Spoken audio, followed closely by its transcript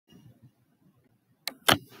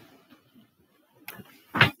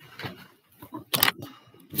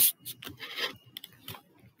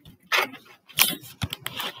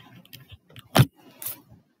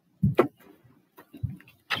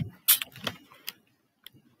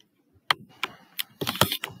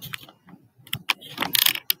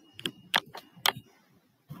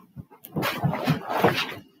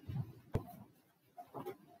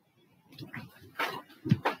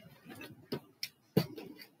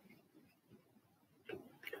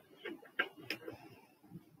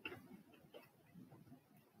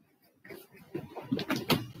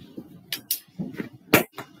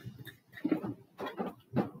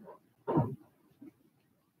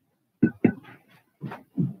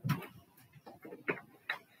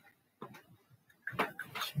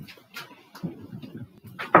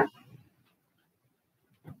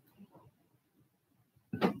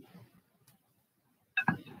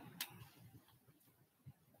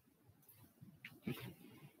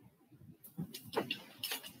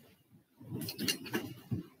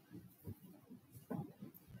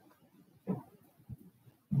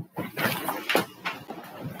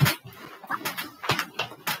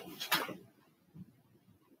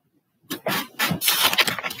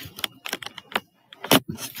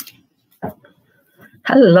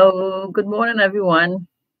Hello, good morning, everyone.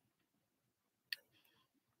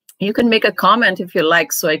 You can make a comment if you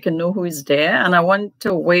like so I can know who is there. And I want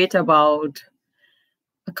to wait about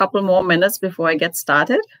a couple more minutes before I get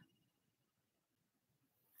started.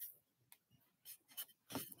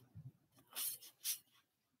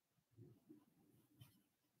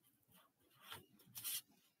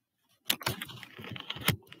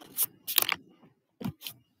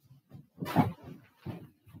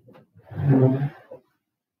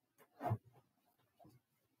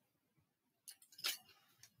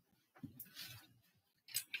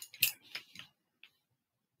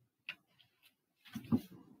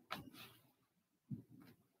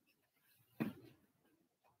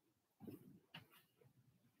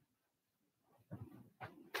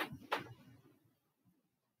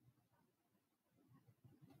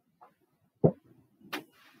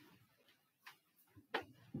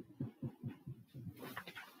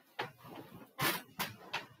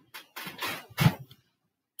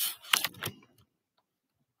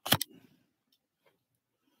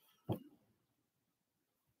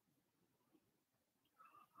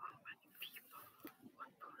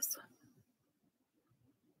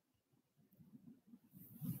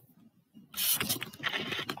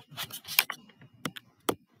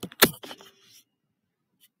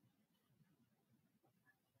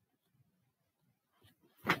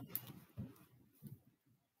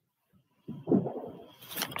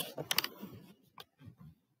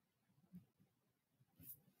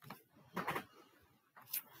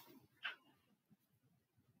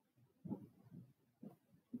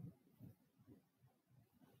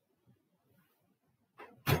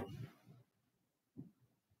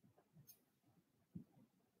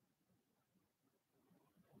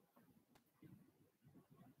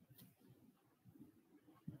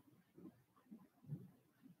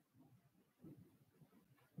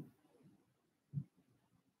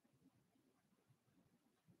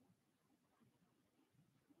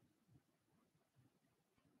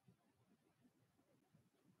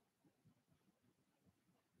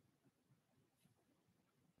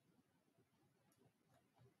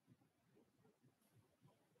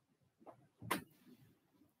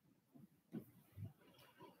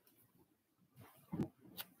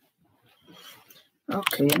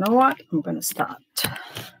 Okay, you know what? I'm going to start.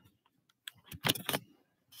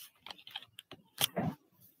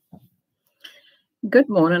 Good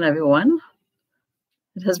morning, everyone.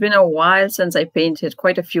 It has been a while since I painted,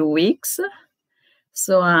 quite a few weeks.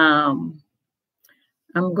 So I'm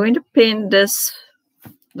going to paint this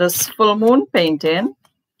full moon painting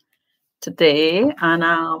today,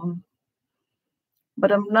 and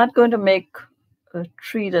but I'm not going to make a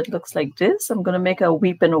tree that looks like this. I'm going to make a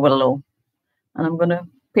weeping willow, and I'm going to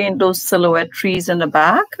paint those silhouette trees in the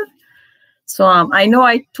back. So I know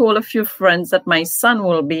I told a few friends that my son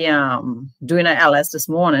will be doing an LS this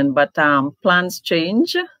morning, but plans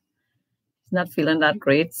change. He's not feeling that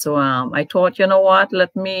great. So I thought, you know what,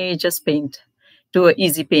 let me just do an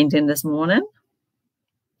easy painting this morning.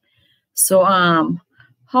 So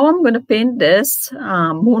how I'm going to paint this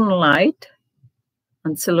moonlight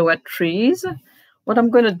and silhouette trees, what I'm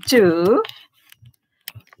going to do,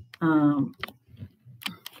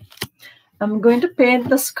 I'm going to paint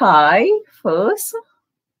the sky first.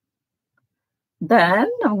 Then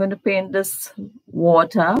I'm going to paint this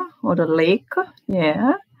water or the lake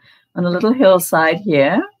here on a little hillside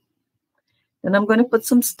here. Then I'm going to put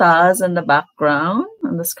some stars in the background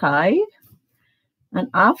and the sky. And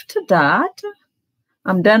after that,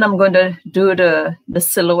 I'm going to do the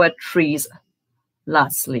silhouette trees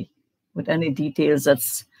lastly with any details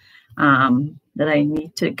that I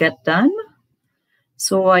need to get done.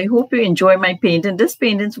 So I hope you enjoy my painting. This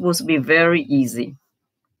painting is supposed to be very easy.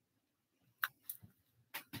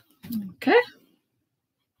 Okay.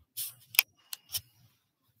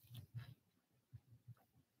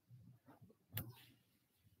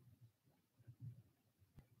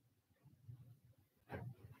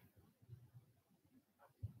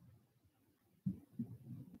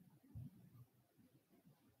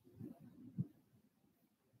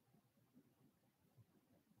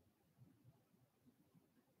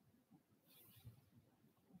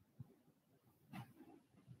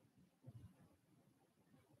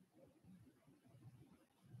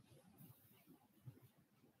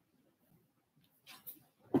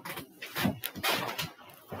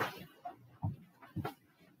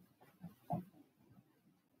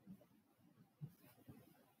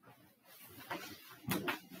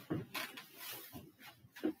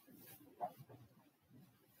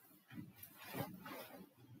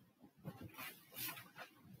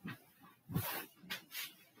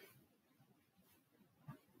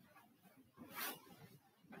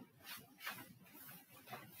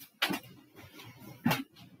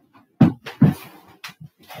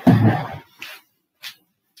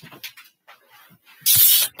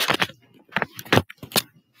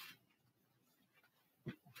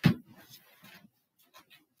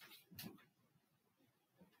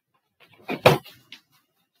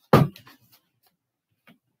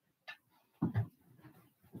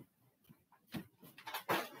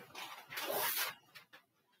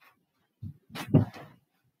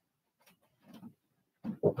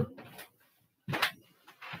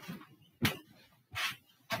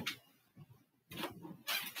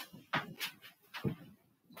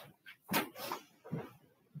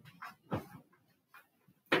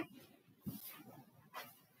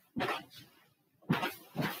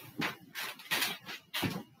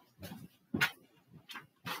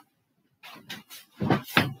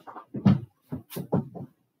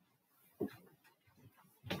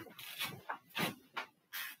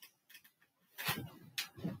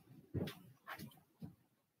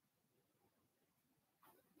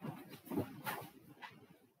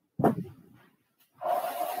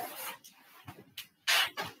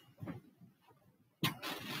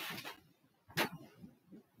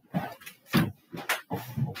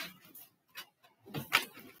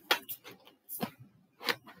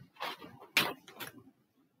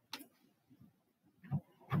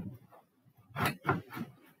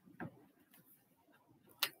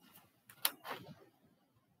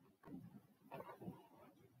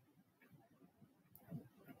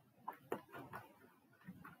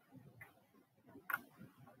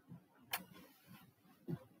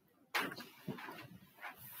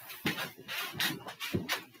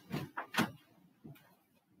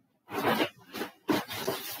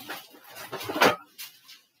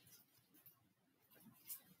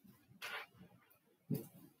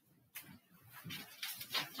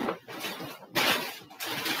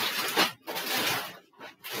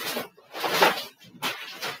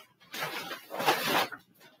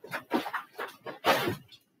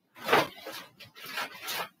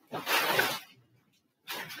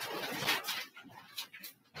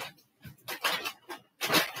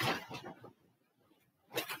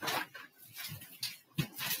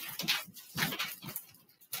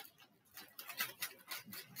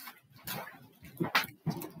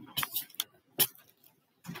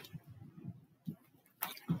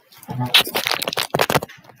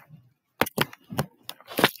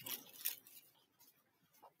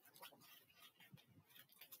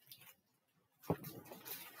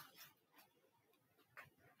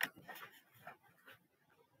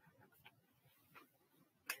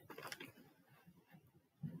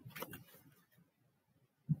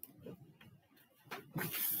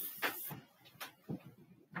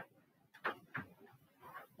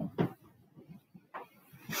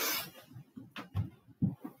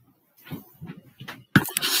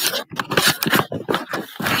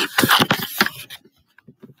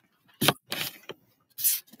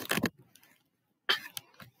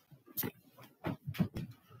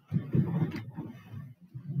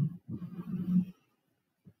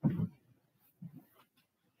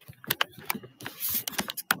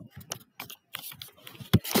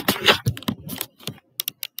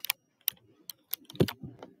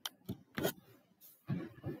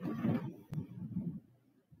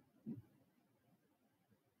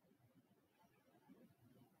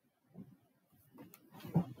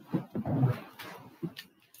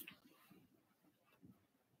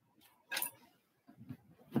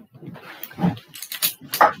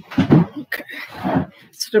 Okay.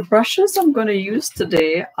 So the brushes I'm going to use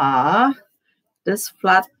today are this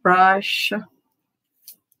flat brush,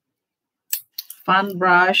 fan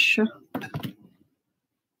brush,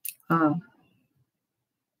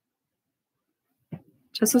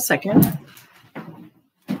 just a second.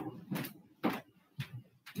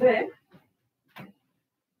 There.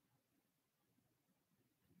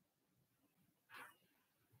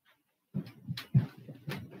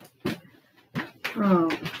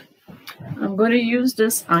 I'm going to use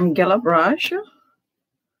this Angela brush,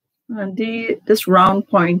 and this round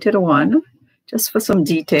pointed one, just for some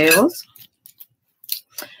details.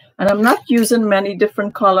 And I'm not using many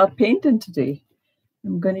different color painting today.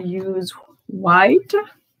 I'm going to use white,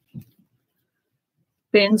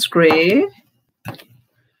 Payne's gray.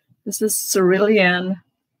 This is cerulean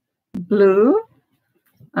blue,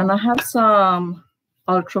 and I have some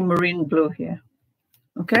ultramarine blue here.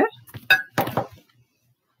 Okay,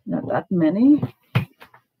 not that many.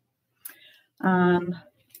 And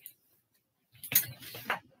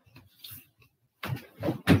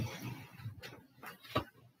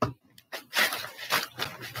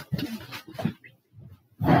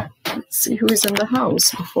let's see who is in the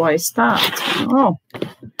house before I start. Oh,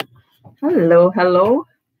 hello, hello.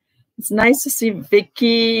 It's nice to see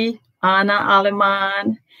Vicky, Anna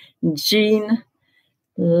Aleman, Jean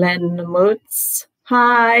Lenmutz.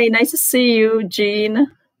 Hi, nice to see you,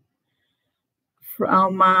 Jean.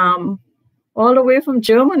 From all the way from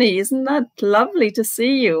Germany. Isn't that lovely to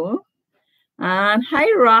see you? And hi,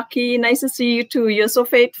 Rocky. Nice to see you too. You're so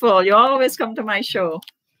faithful. You always come to my show.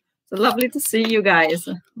 So lovely to see you guys.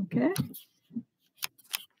 Okay.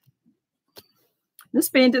 This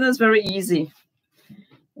painting is very easy.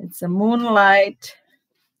 It's a moonlight.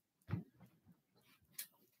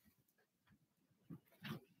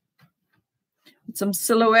 With some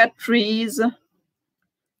silhouette trees.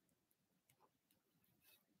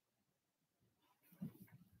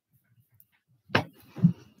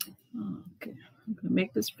 Okay, I'm going to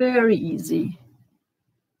make this very easy.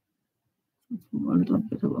 A little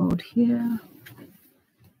bit out here.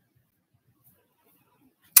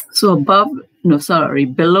 So below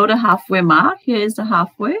the halfway mark, here is the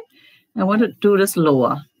halfway. I want to do this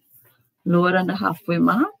lower than the halfway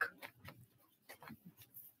mark.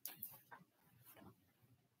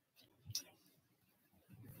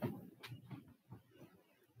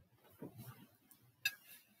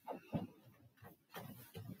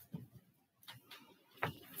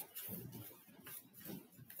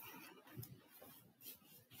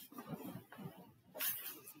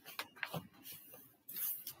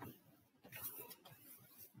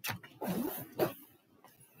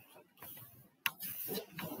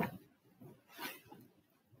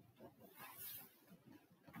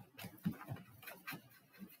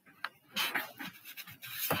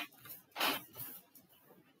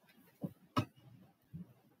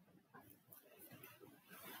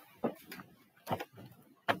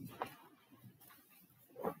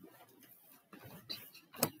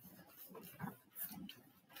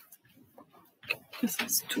 This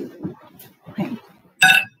is too plain.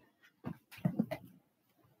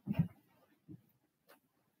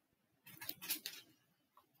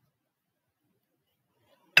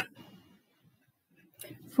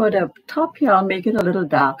 For the top here, I'll make it a little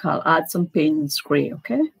dark. I'll add some Payne's gray,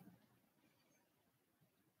 okay?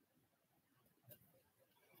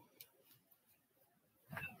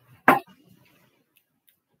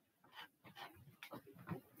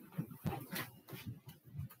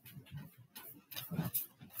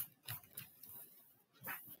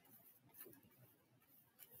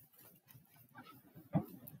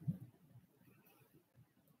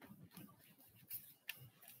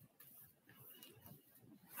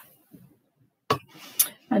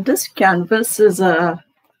 And this canvas is a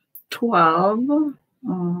 12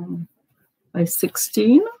 by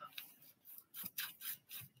 16.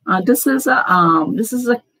 This is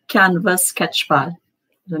a canvas sketch pad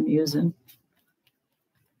that I'm using.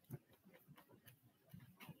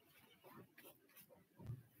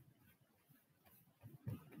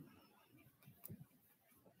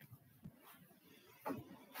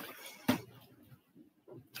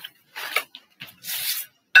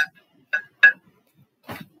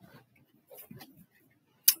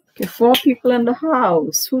 Okay, 4 people in the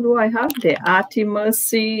house. Who do I have there? Auntie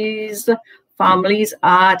Mercy's Family's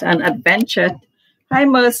Art and Adventure. Hi,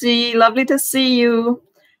 Mercy. Lovely to see you.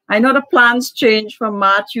 I know the plans changed from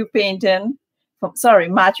Matthew painting,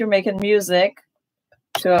 Matthew making music.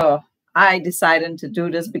 So I decided to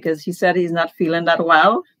do this because he said he's not feeling that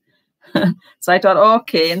well. So I thought,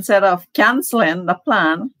 okay, instead of canceling the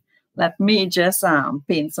plan, let me just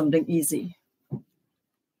paint something easy.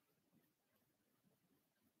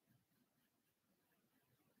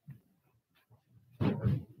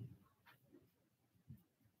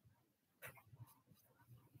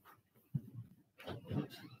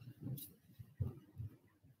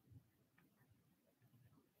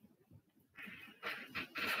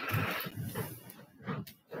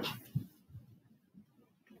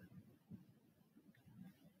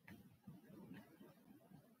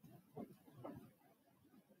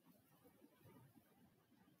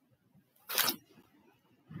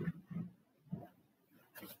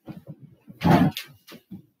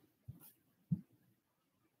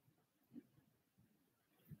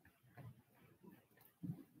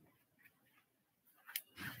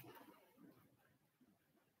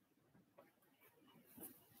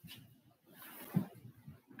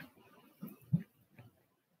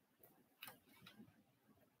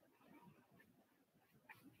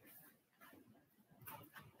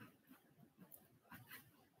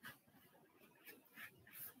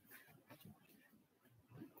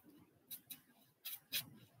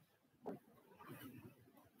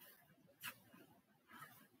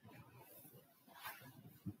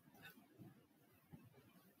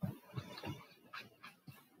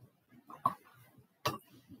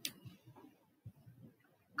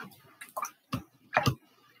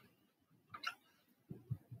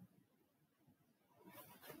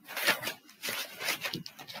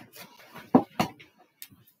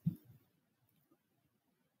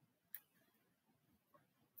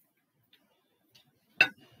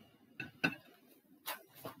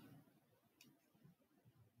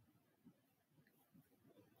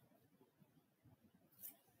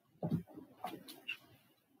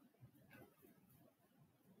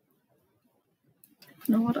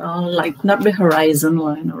 You know what? I'll lighten up the horizon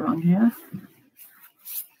line around here.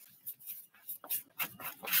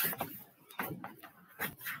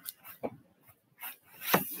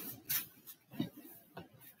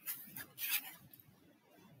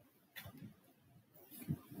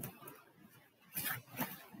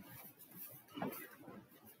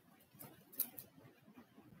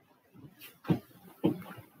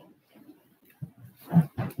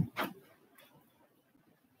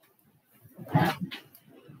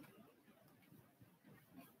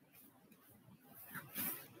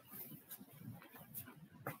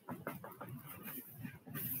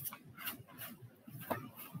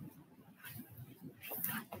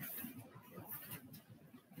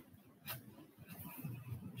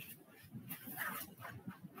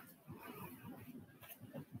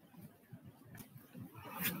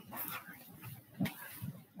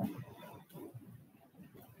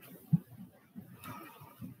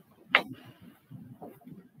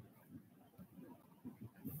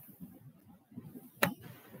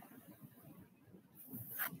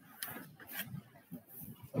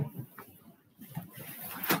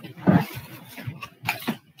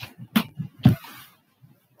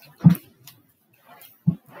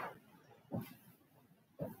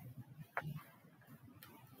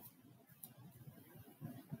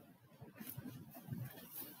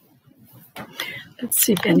 Let's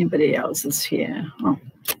see if anybody else is here. Oh.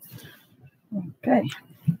 Okay.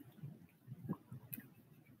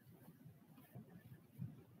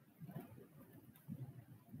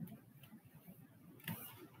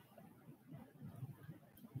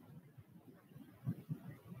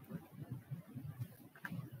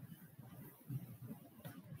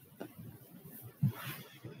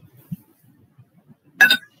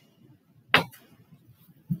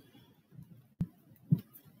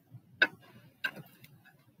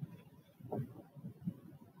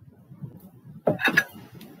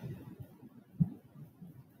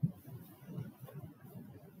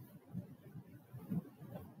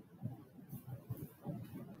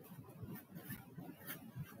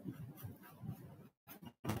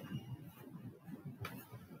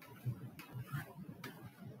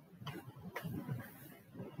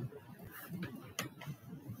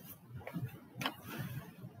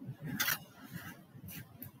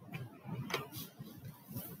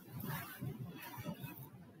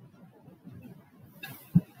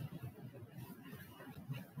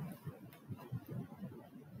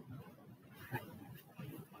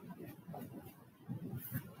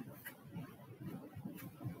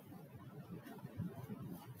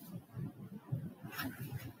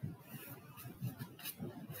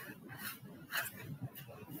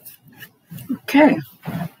 Okay,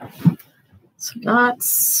 so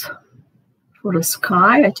that's for the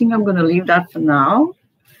sky. I think I'm going to leave that for now.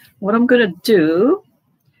 What I'm going to do,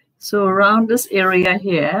 so around this area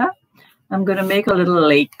here, I'm going to make a little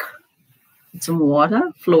lake with some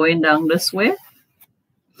water flowing down this way.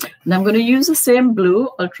 And I'm going to use the same blue,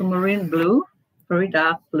 ultramarine blue, very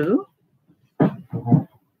dark blue. Okay.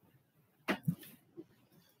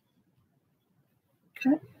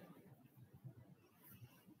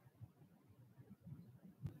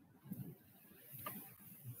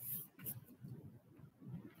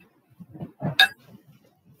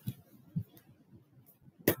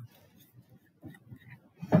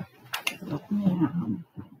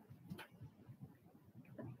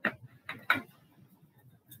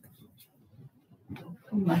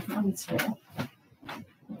 Put my hands here.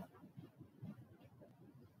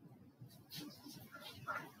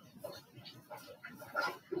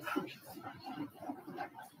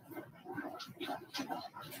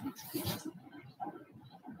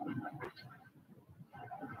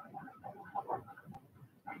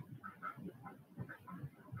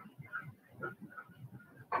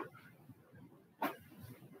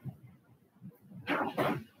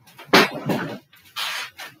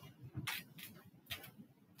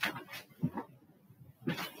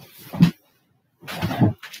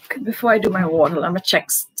 Before I do my water, I'm going to check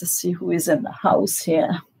to see who is in the house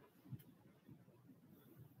here.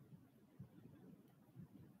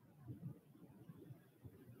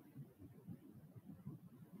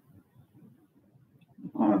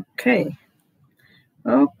 Okay.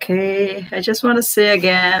 Okay. I just want to say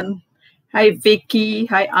again, hi, Vicky.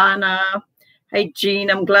 Hi, Anna. Hi, Jean.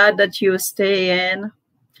 I'm glad that you're staying.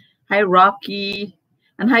 Hi, Rocky.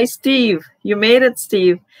 And hi, Steve. You made it,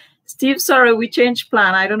 Steve. Steve, sorry, we changed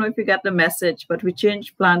plan. I don't know if you got the message, but we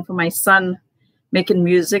changed plan for my son making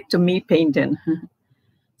music to me painting.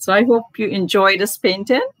 So I hope you enjoy this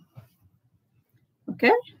painting.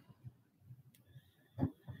 Okay.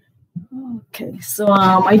 Okay, so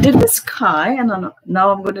I did the sky, and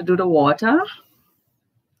now I'm going to do the water.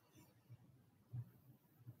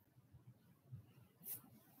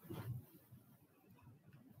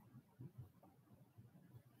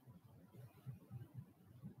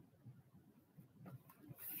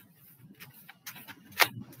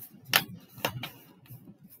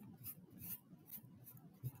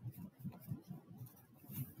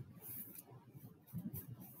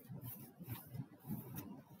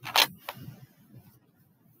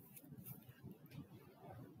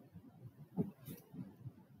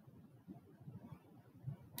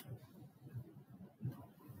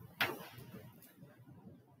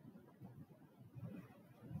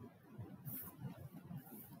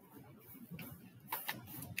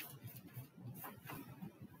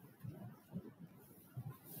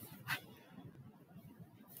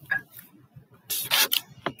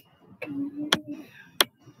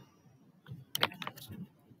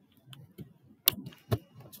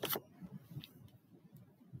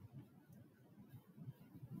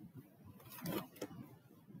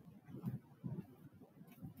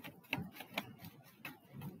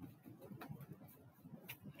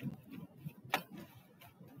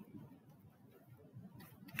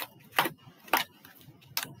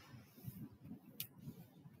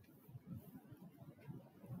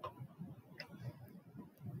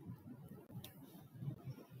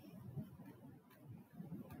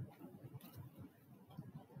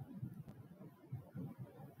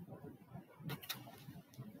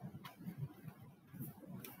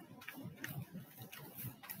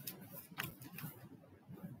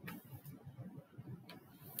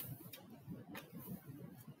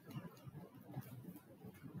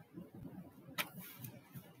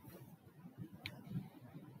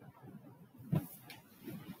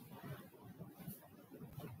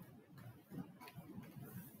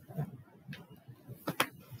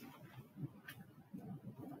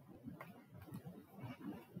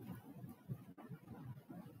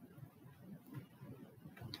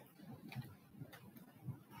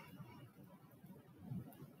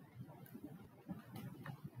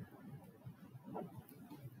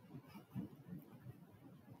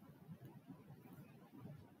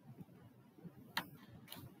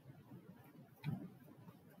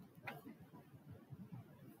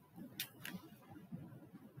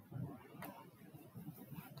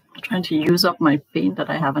 Trying to use up my paint that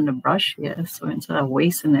I have on the brush here, so instead of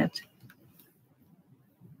wasting it.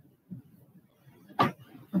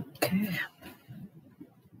 Okay.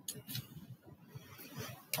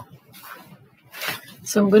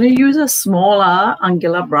 So I'm going to use a smaller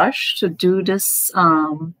angular brush to do this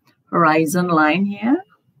horizon line here.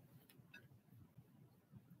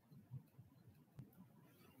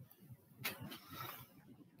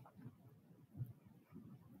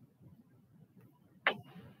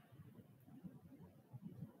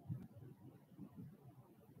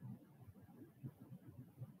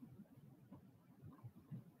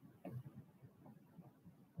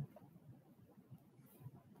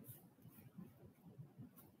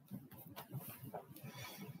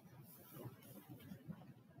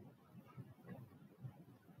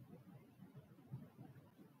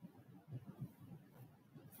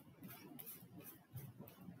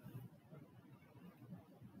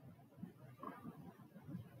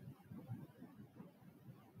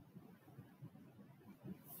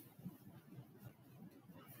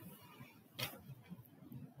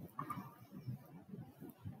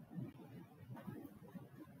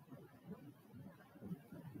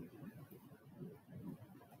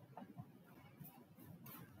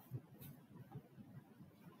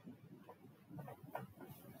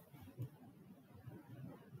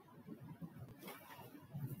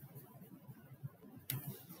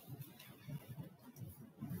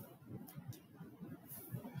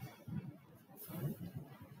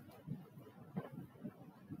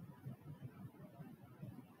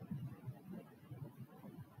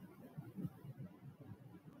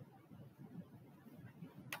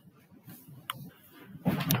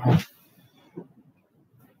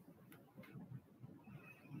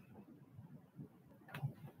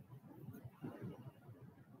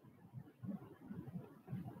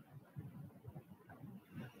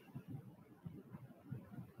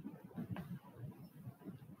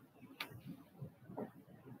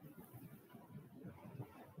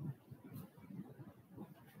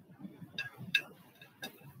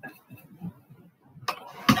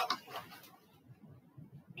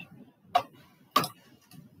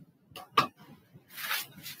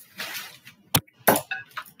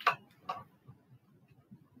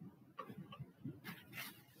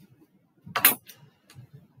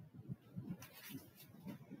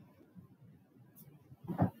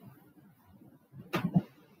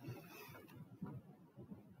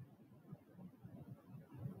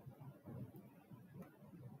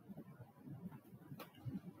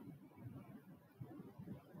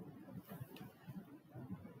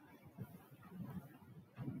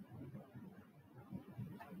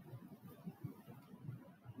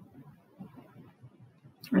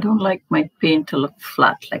 I don't like my paint to look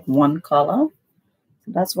flat, like one color.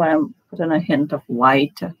 So that's why I'm putting a hint of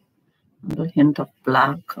white and a hint of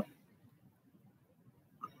black.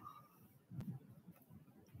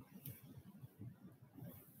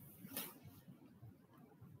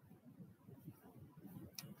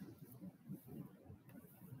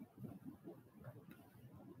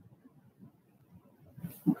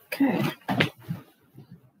 Okay.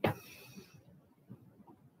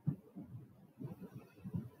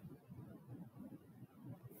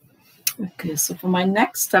 Okay, so for my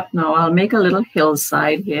next step now, I'll make a little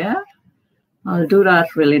hillside here. I'll do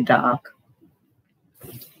that really dark.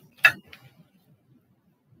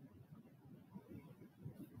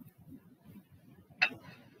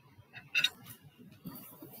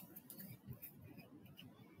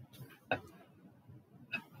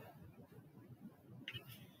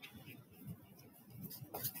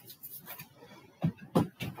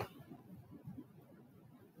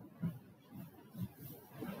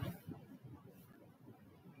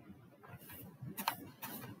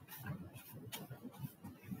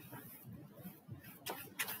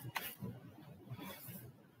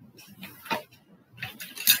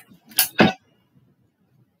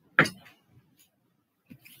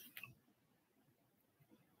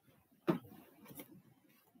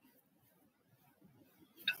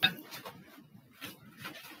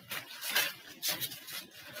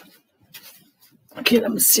 Okay,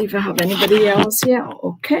 let me see if I have anybody else here.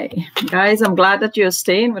 Okay, guys, I'm glad that you're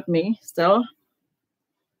staying with me still.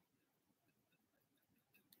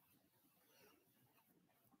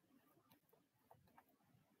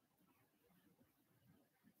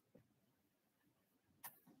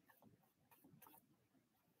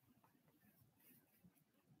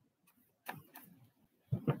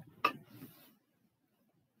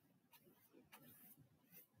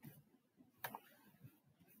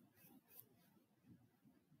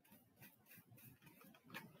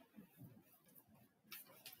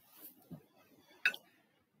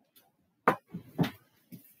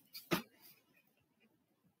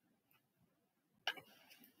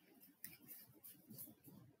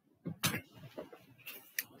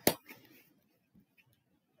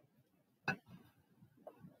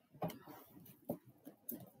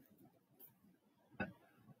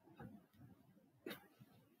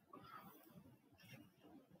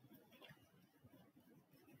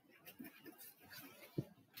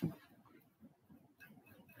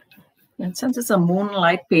 And since it's a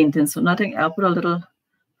moonlight painting, so nothing, I'll put a little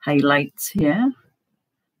highlights here.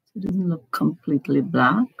 So it doesn't look completely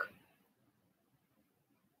black.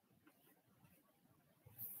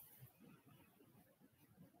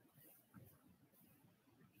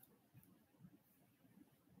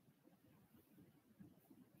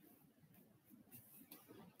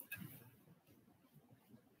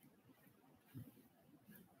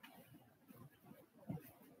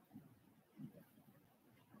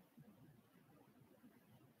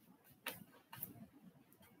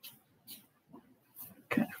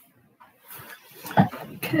 Okay.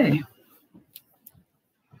 Okay.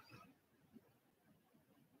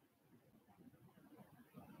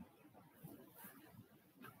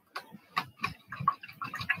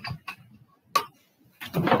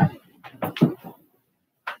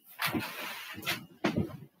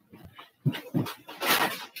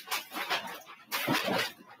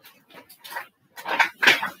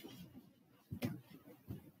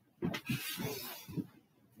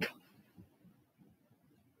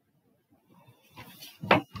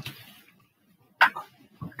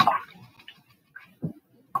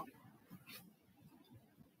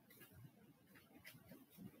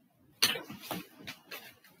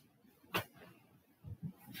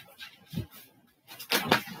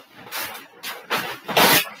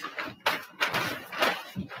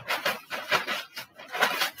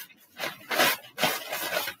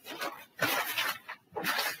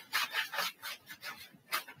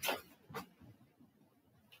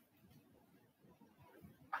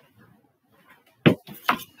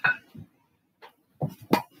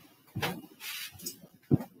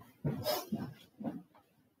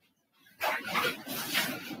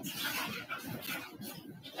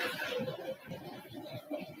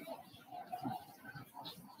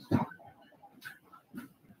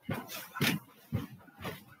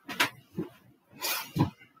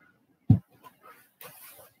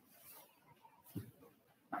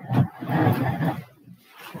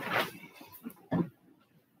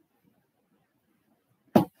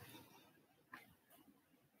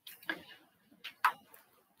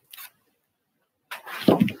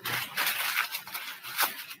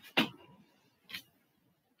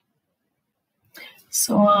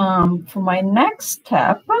 So for my next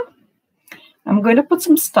step, I'm going to put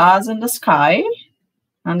some stars in the sky.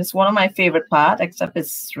 And it's one of my favorite parts, except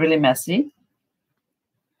it's really messy.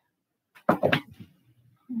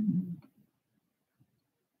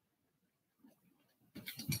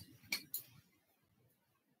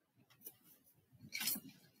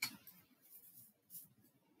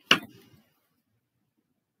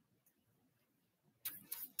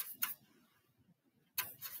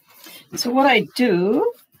 So what I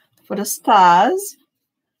do for the stars,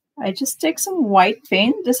 I just take some white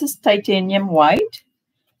paint. This is titanium white.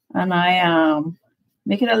 And I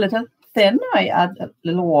make it a little thin. I add a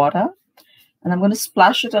little water. And I'm going to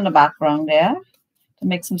splash it on the background there to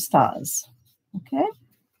make some stars. Okay.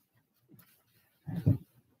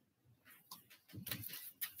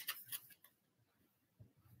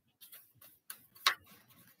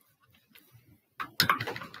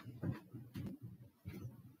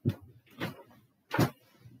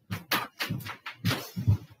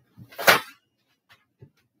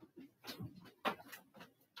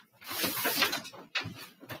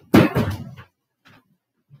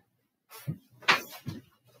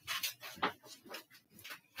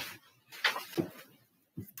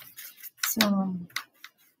 So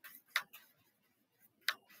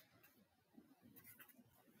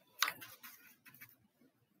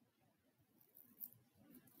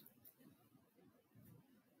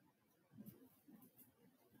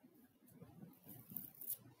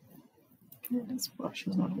this brush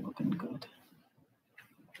is not looking good.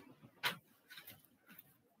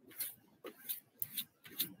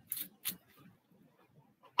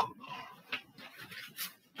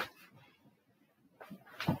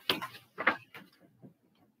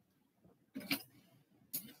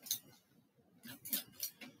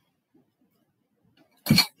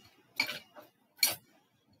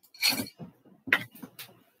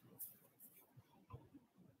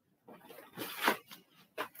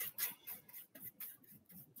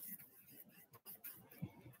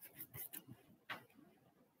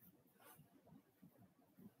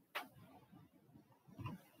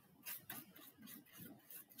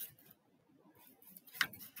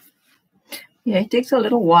 Yeah, it takes a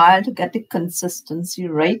little while to get the consistency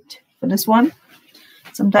right for this one.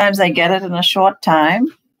 Sometimes I get it in a short time,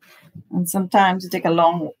 and sometimes it takes a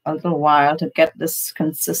little while to get this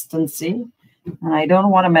consistency. And I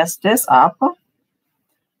don't want to mess this up. I'm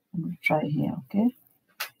going to try here, okay?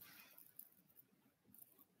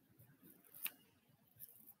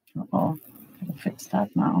 Uh-oh, gotta fix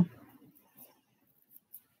that now.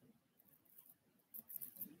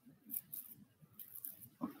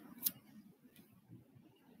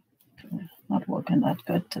 Okay, not working that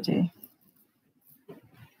good today.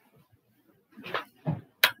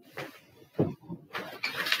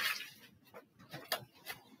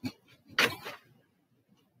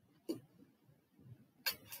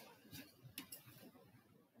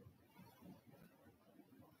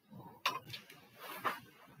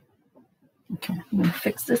 Okay, I'm going to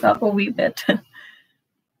fix this up a wee bit.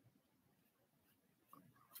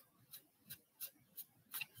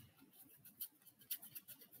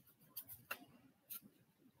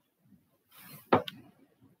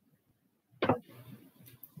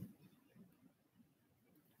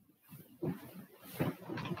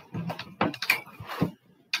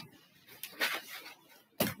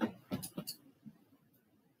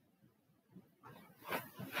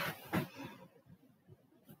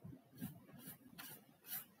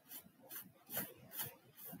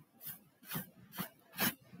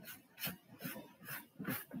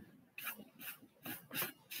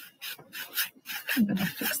 I'm going to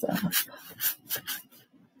fix that up.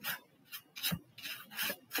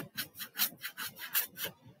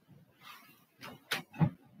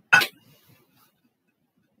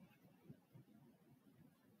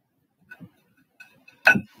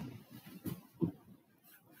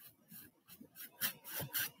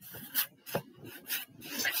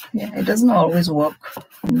 Yeah, it doesn't always work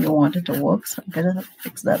when you want it to work, so I'm going to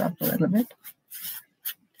fix that up a little bit.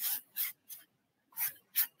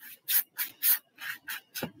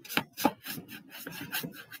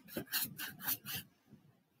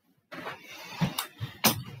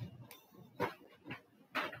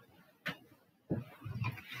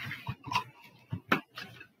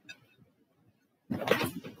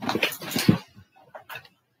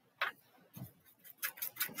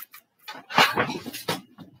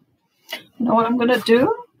 You know what I'm going to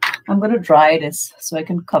do? I'm going to dry this so I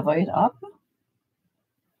can cover it up.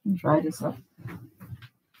 Dry this up.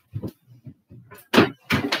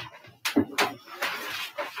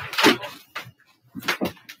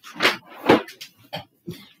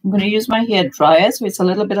 I'm going to use my hair dryer, so it's a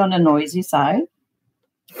little bit on the noisy side.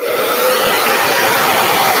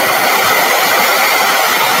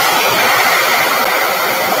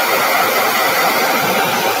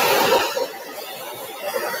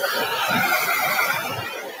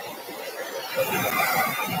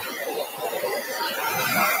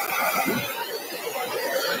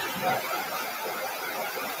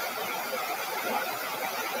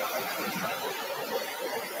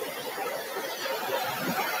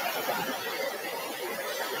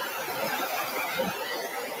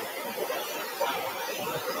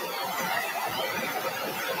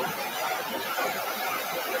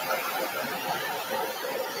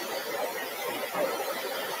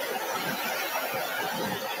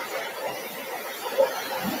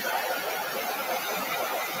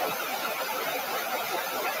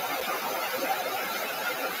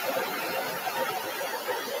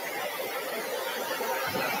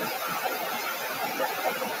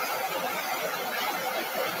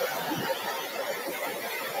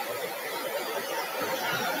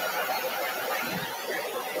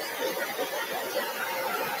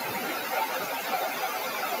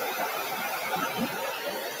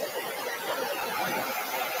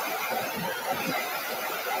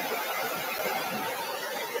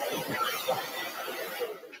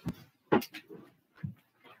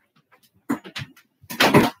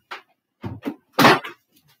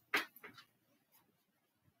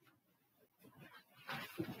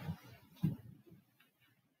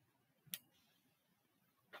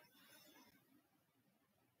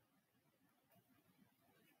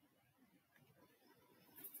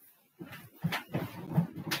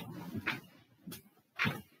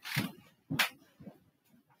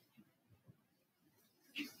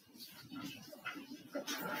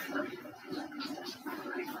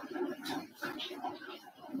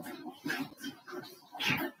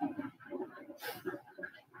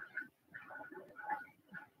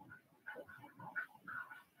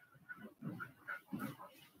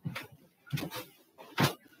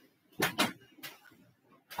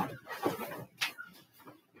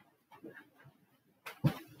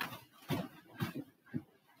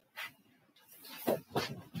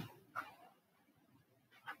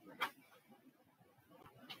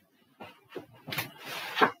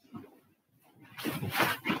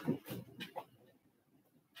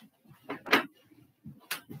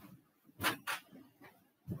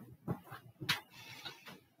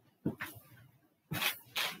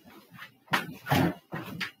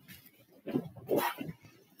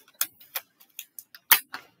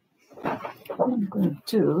 What I'm going to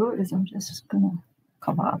do is I'm just going to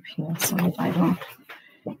cover up here so that I don't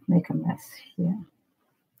make a mess here.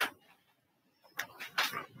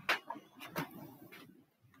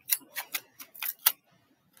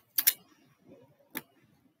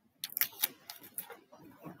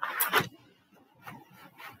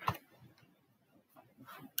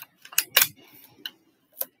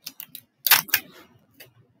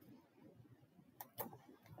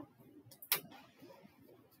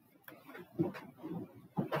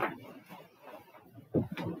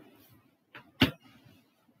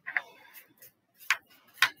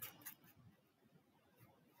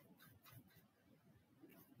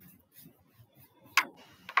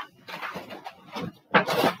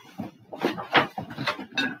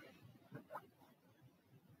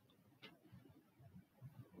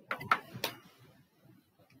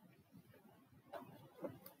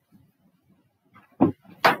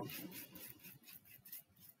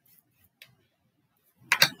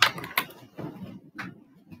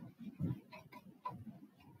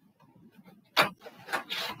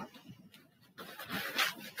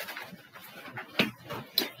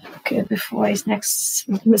 Okay, before I next,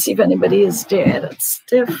 let me see if anybody is there that's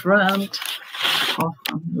different. Oh,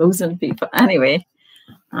 I'm losing people. Anyway,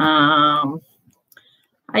 hi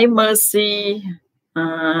Mercy,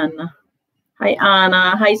 and hi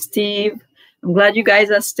Anna, hi Steve. I'm glad you guys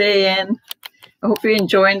are staying. I hope you're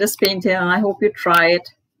enjoying this painting, and I hope you try it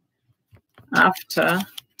after.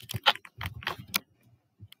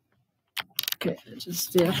 Okay,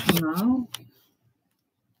 just there for now.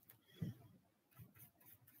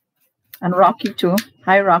 And Rocky too.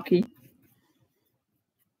 Hi, Rocky.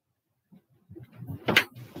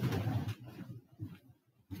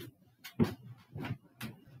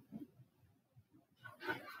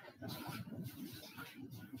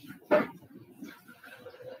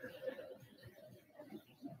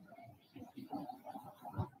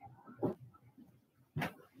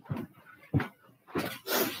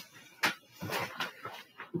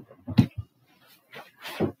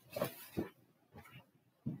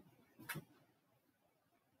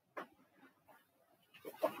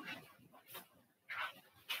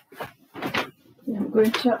 I'm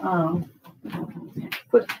going to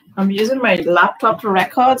I'm using my laptop to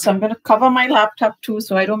record, so I'm going to cover my laptop too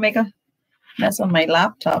so I don't make a mess on my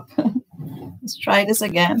laptop. Let's try this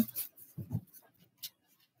again.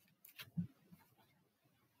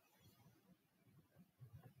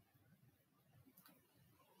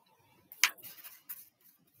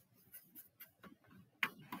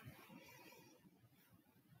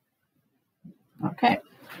 Okay, I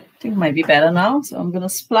think it might be better now. So I'm going to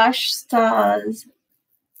splash stars.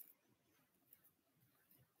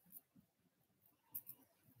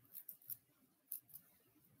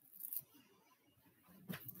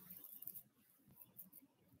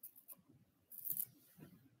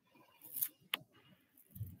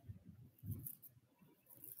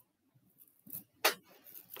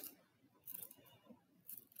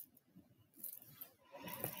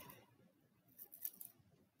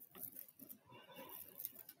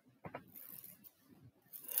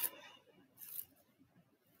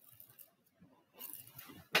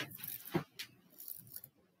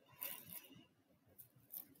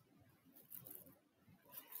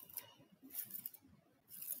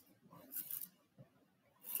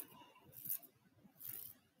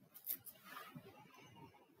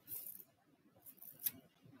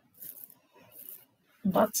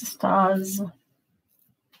 Lots of stars.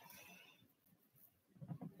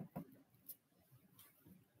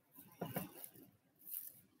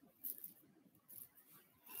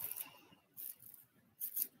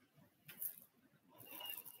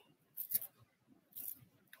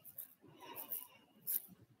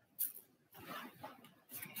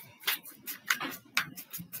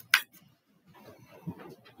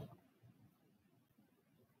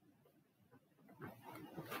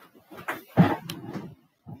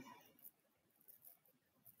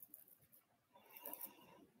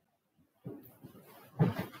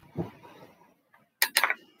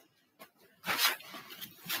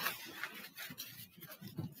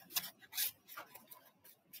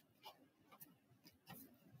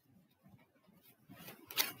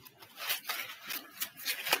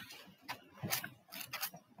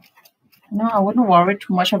 No, I wouldn't worry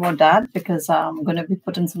too much about that because I'm going to be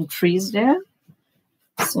putting some trees there.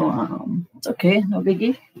 So it's okay, no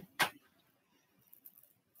biggie.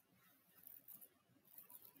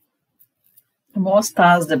 The more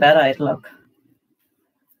stars, the better it look.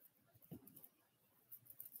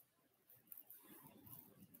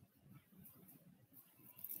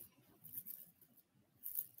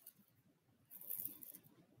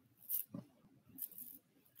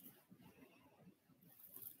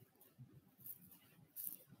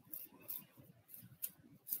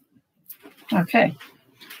 Okay,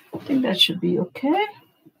 I think that should be okay.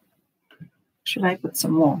 Should I put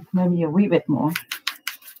some more? Maybe a wee bit more.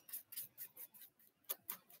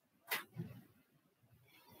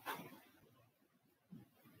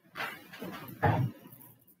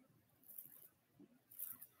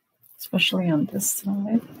 Especially on this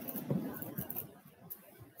side.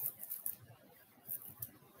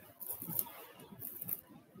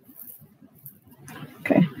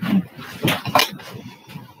 Okay.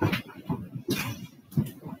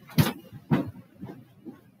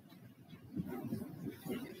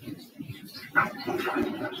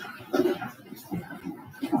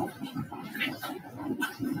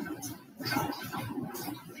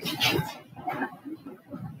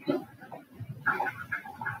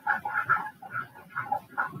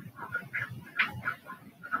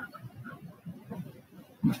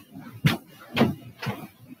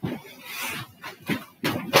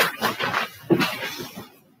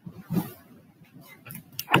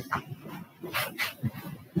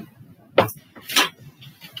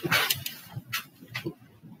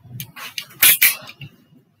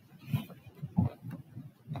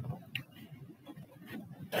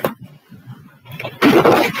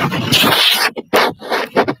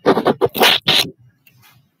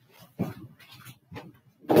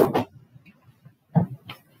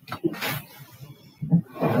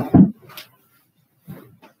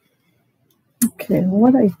 Okay,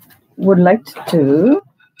 what I would like to do,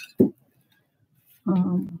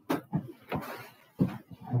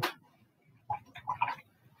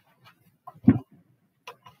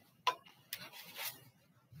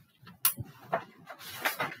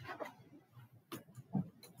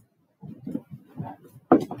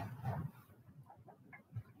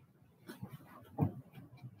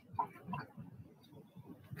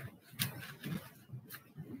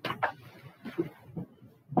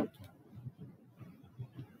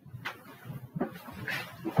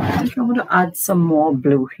 I think I want to add some more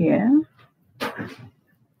blue here.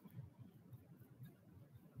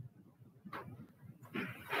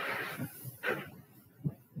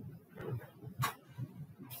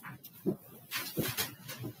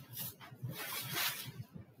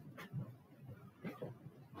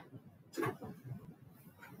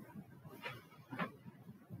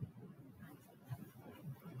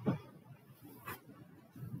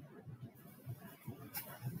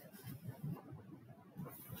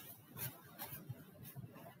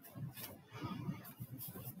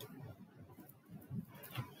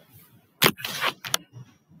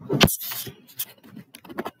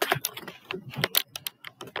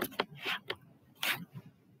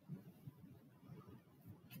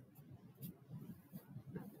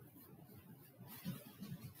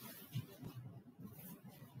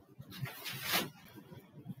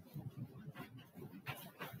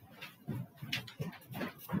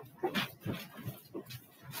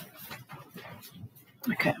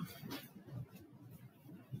 Okay.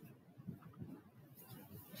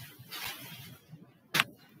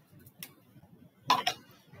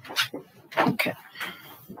 Okay.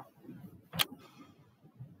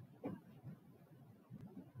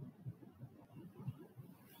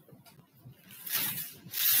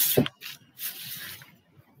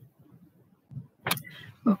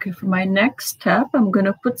 Okay, for my next step, I'm going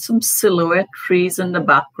to put some silhouette trees in the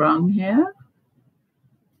background here.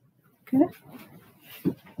 Okay.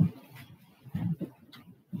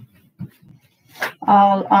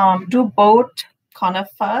 I'll do both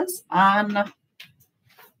conifers and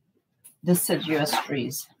deciduous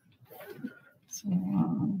trees. So,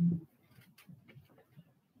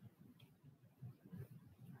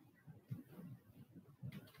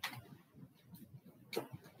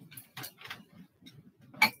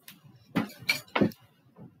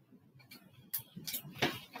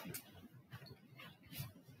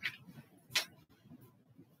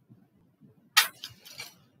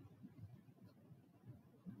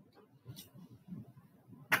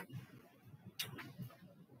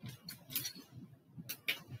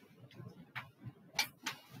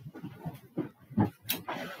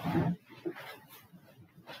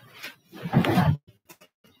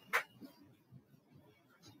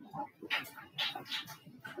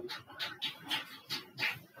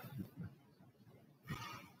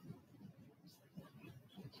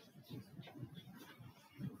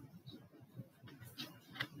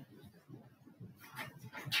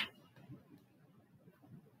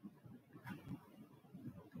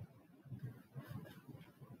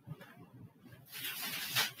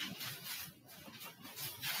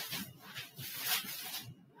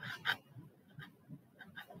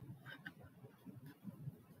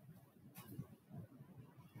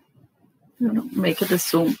 make it the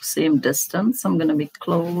same distance. I'm going to be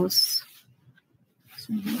close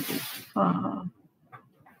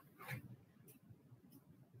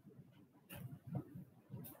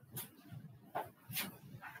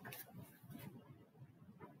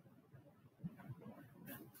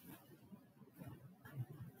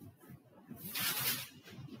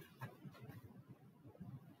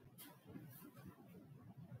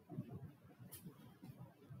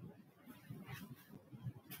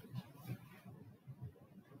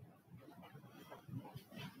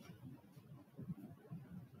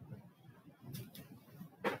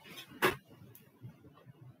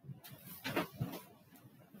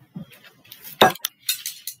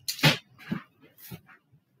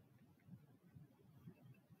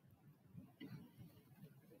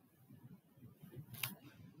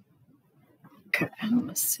Okay,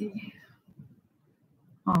 let's see.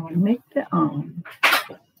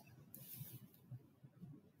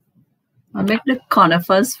 I'll make the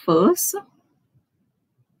conifers first.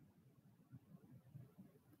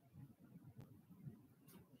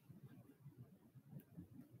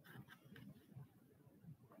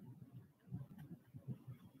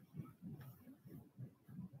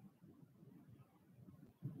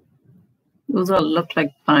 Those all look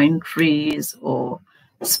like pine trees or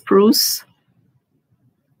spruce.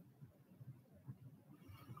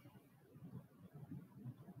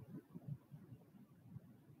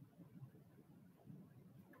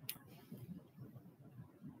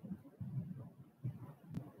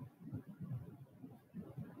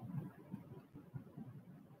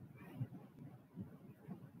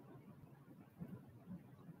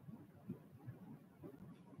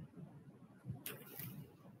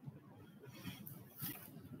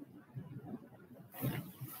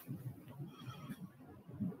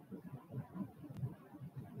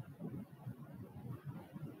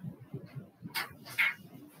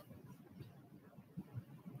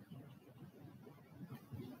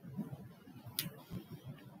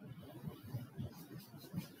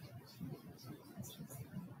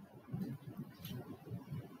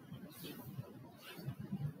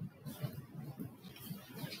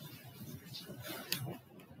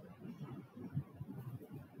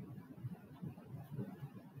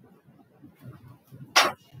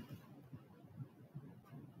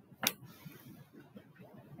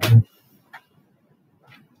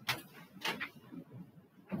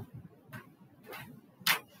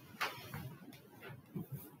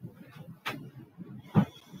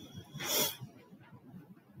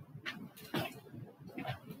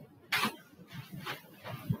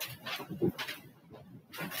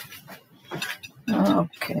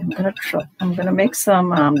 Okay, I'm gonna make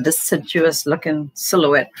some deciduous looking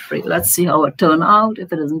silhouette tree. Let's see how it turn out.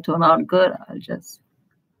 If it doesn't turn out good, I'll just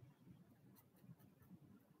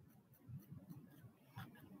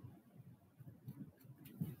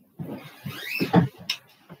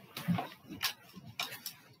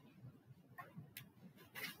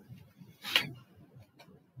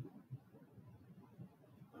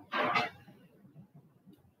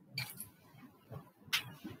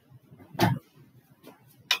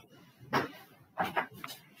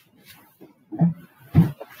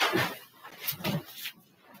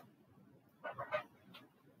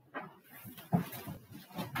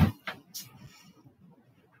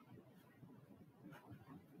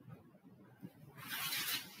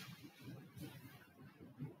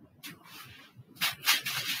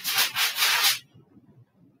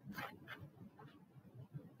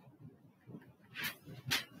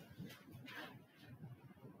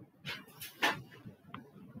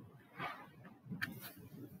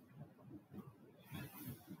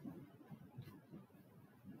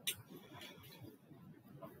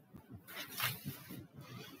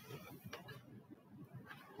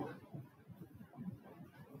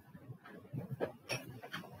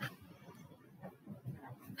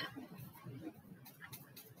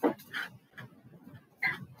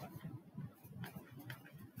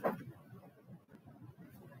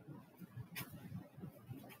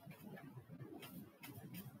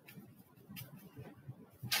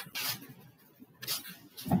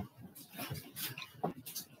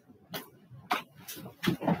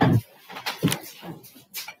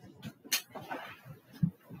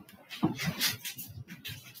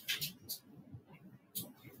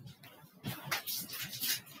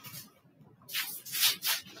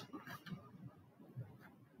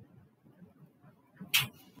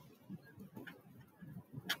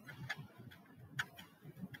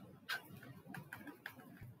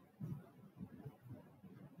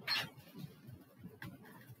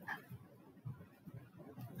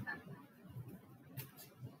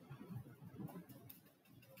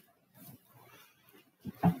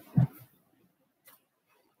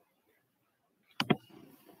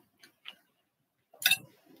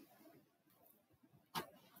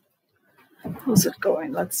How's it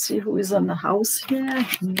going? Let's see who is on the house here.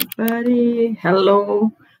 Anybody?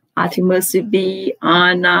 Hello, Auntie Mercy B,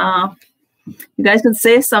 Anna. You guys can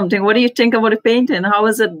say something. What do you think about the painting? How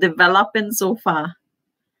is it developing so far?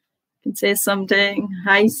 You can say something.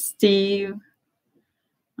 Hi, Steve.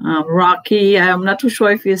 Rocky. I'm not too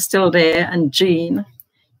sure if you're still there. And Jean.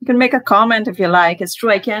 You can make a comment if you like. It's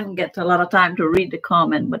true I can't get a lot of time to read the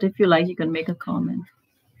comment, but if you like, you can make a comment.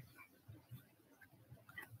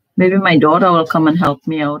 Maybe my daughter will come and help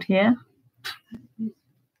me out here.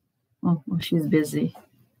 Oh, she's busy.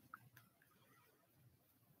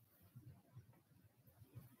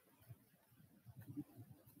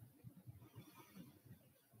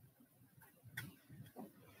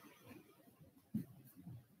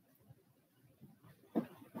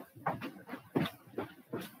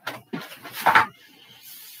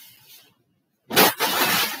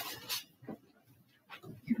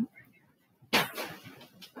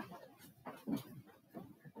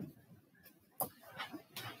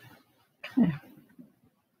 Okay.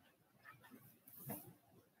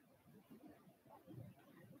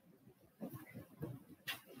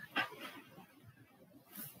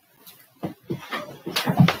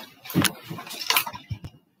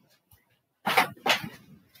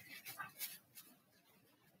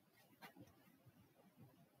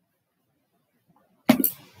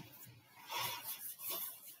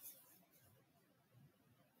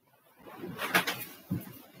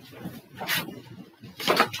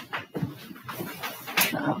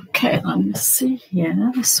 Okay, let me see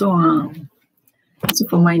here. So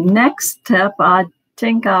for my next step, I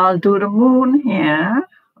think I'll do the moon here,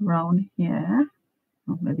 around here,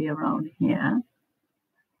 or maybe around here.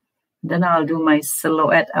 Then I'll do my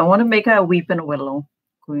silhouette. I want to make a weeping willow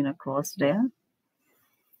going across there.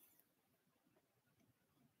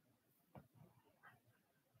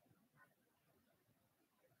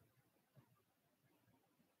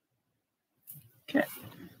 Okay.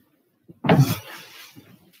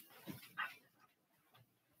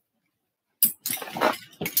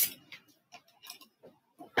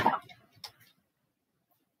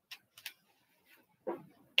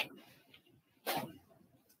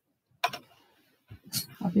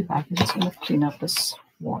 I'll be back. I'm just going to clean up this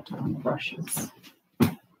water on the brushes.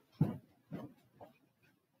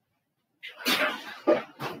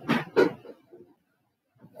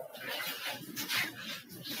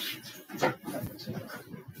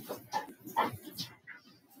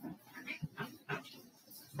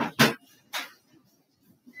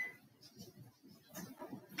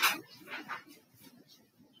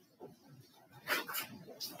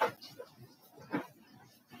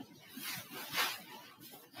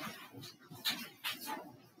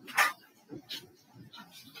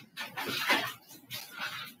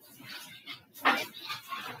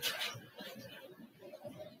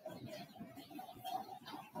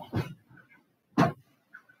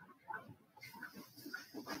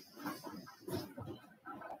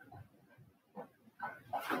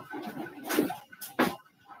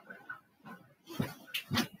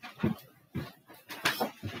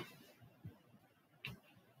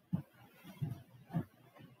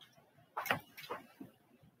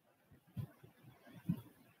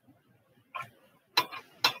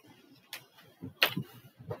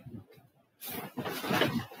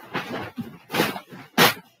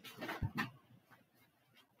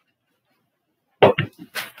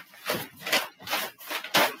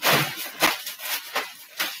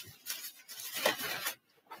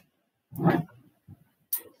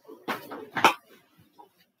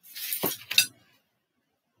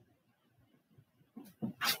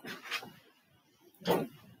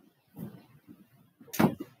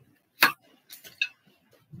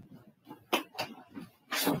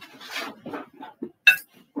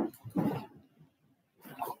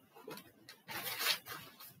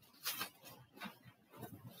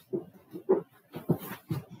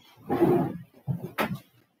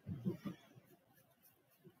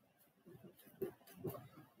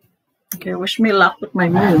 Okay, wish me luck with my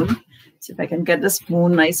moon. See if I can get this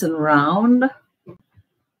moon nice and round.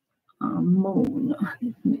 Moon.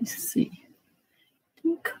 Let me see. I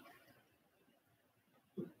think.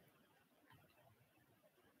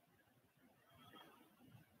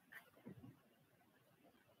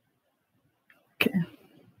 Okay,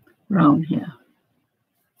 round here.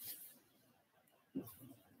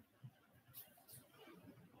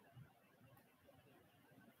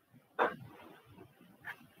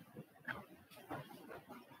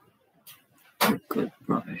 Good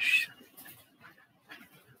brush.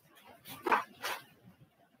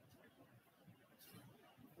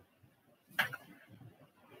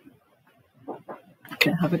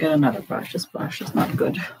 Okay, have to get another brush. This brush is not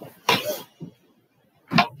good.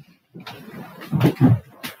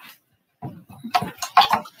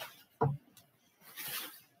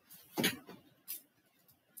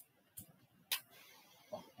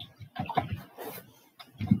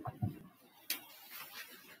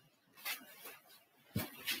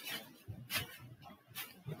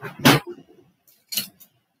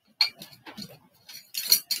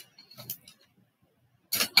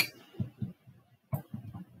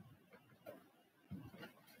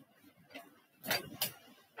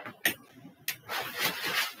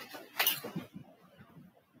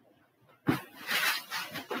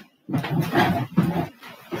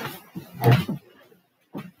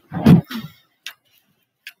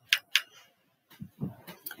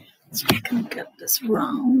 So I can get this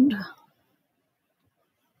round.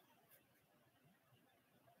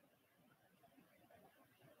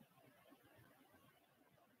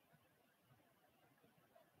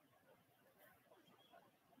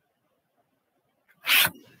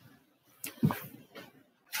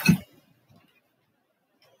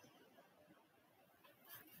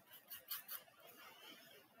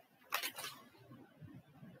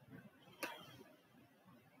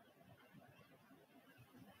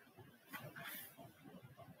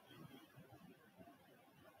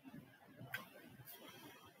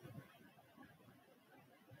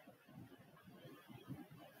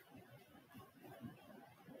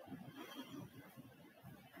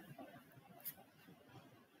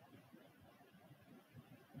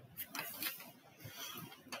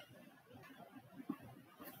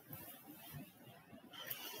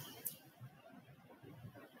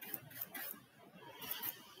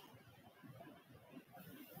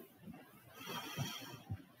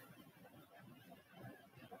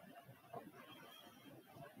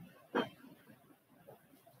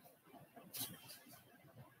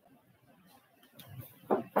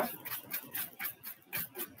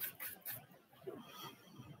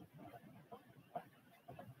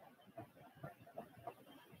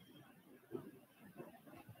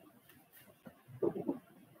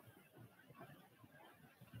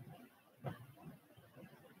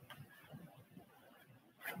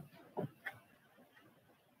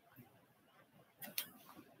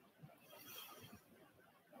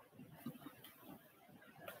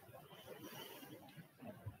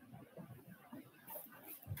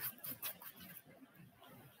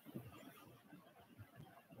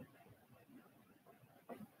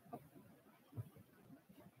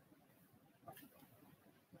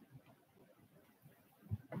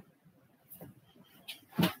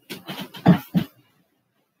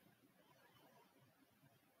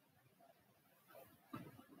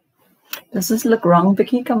 Does this look wrong,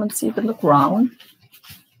 Vicky? Come and see if it look round.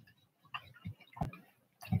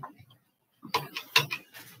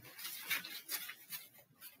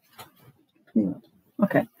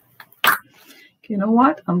 Okay. You know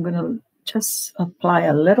what? I'm going to just apply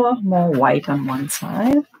a little more white on one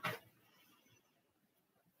side.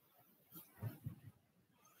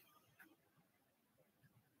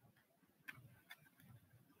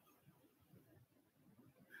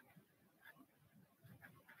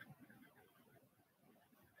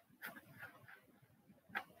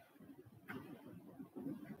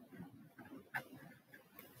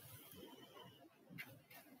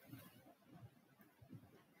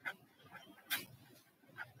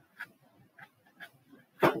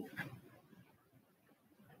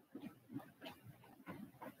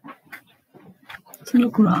 Does it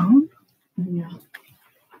look round? Yeah.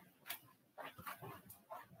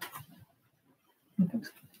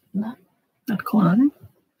 Not quality.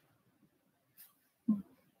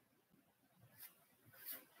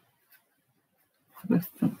 We'll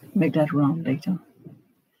make that round later.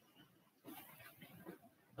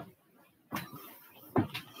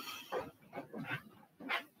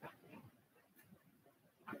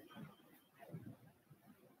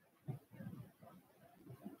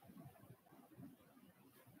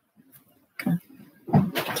 Okay.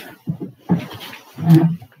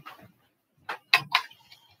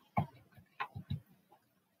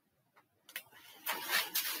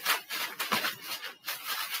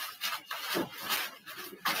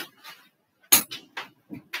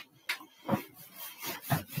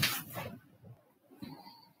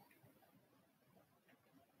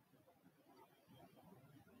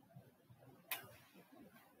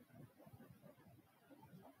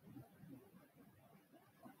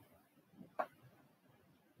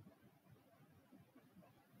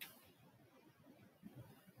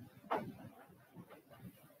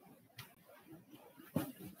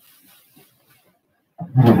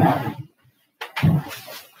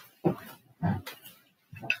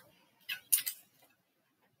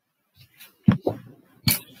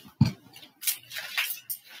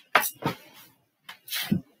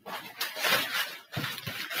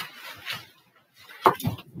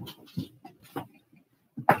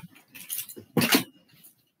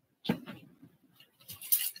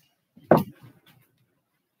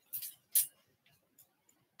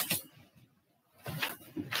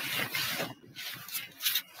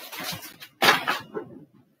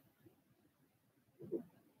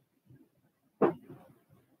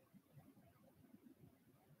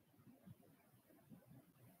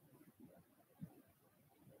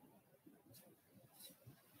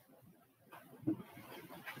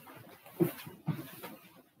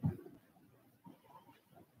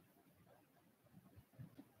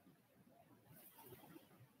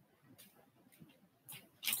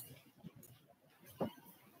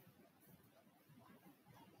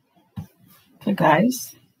 So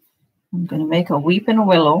guys, I'm going to make a weeping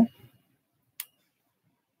willow.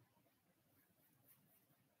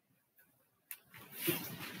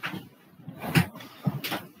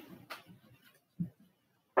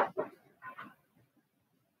 I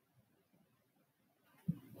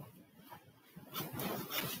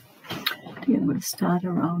think I'm going to start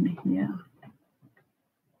around here.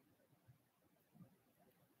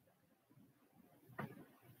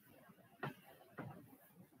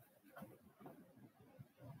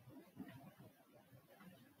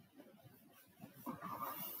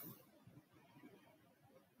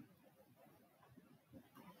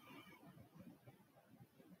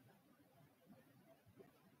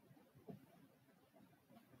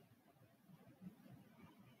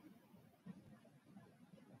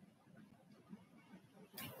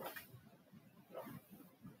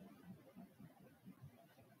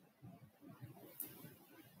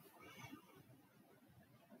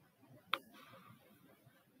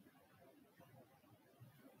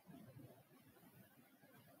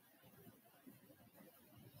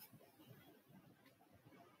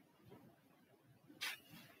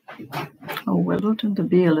 Oh, Willow tend to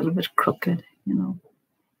be a little bit crooked, you know.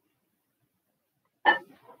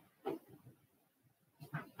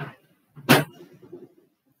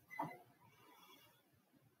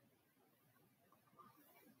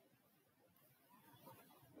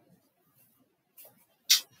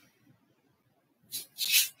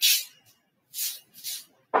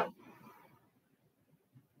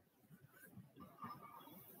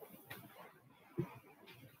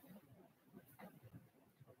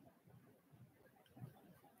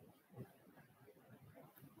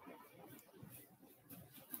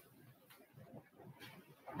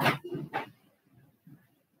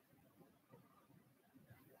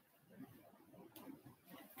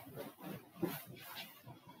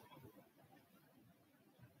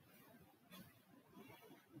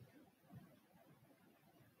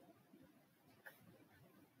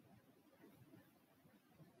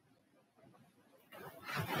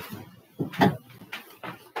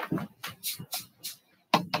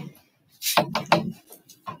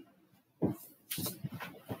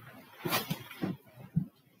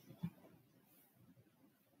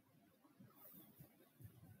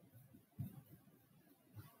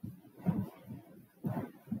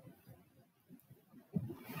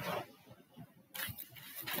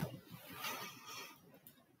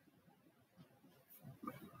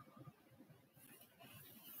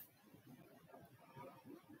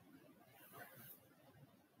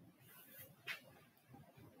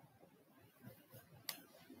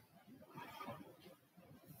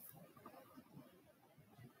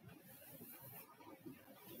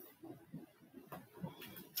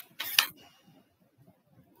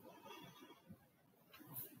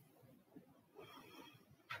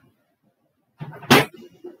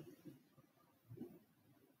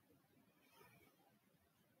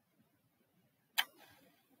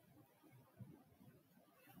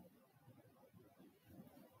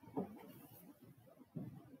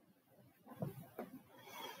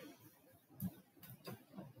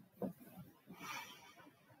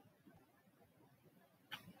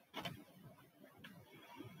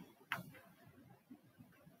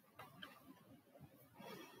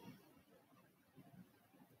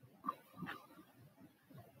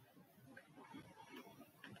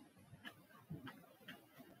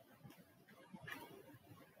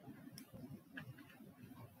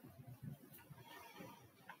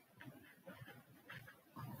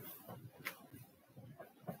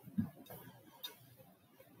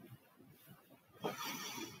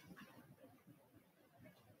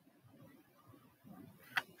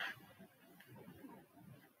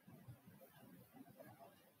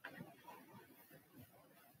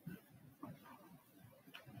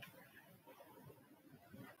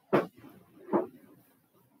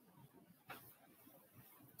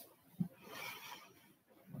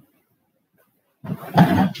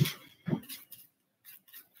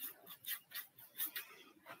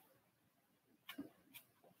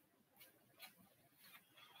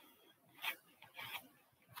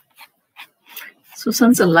 So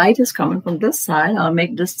since the light is coming from this side, I'll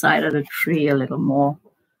make this side of the tree a little more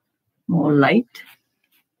light.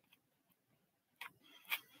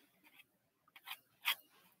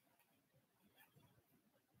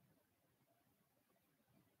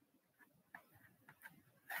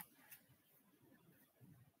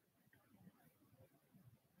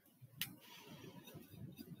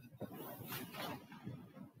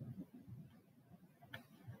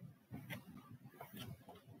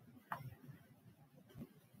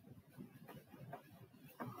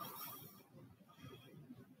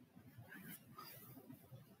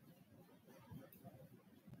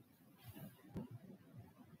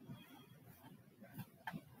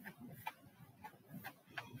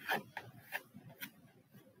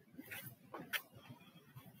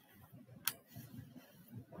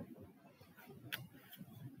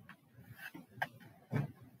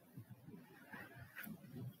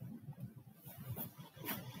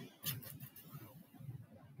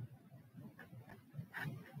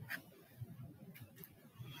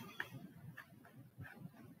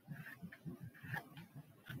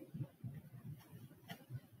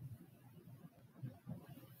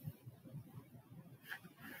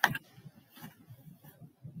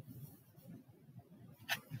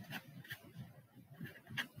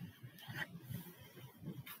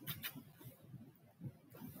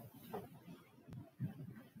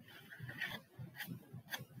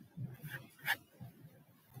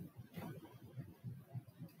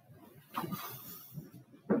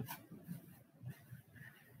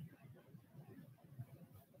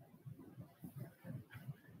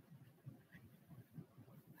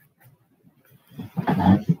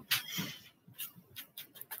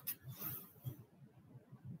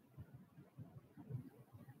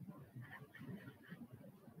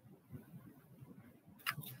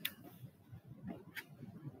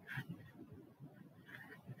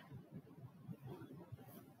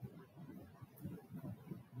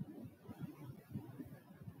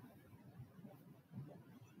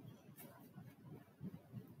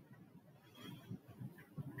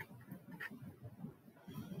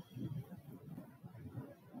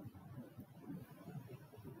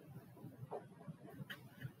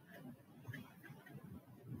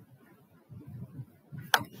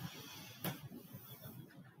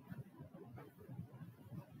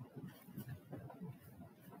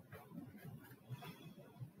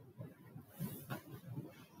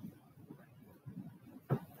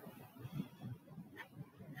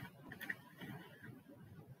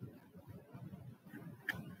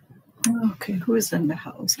 Okay, who is in the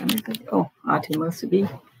house? Anybody? Oh, Artie must be.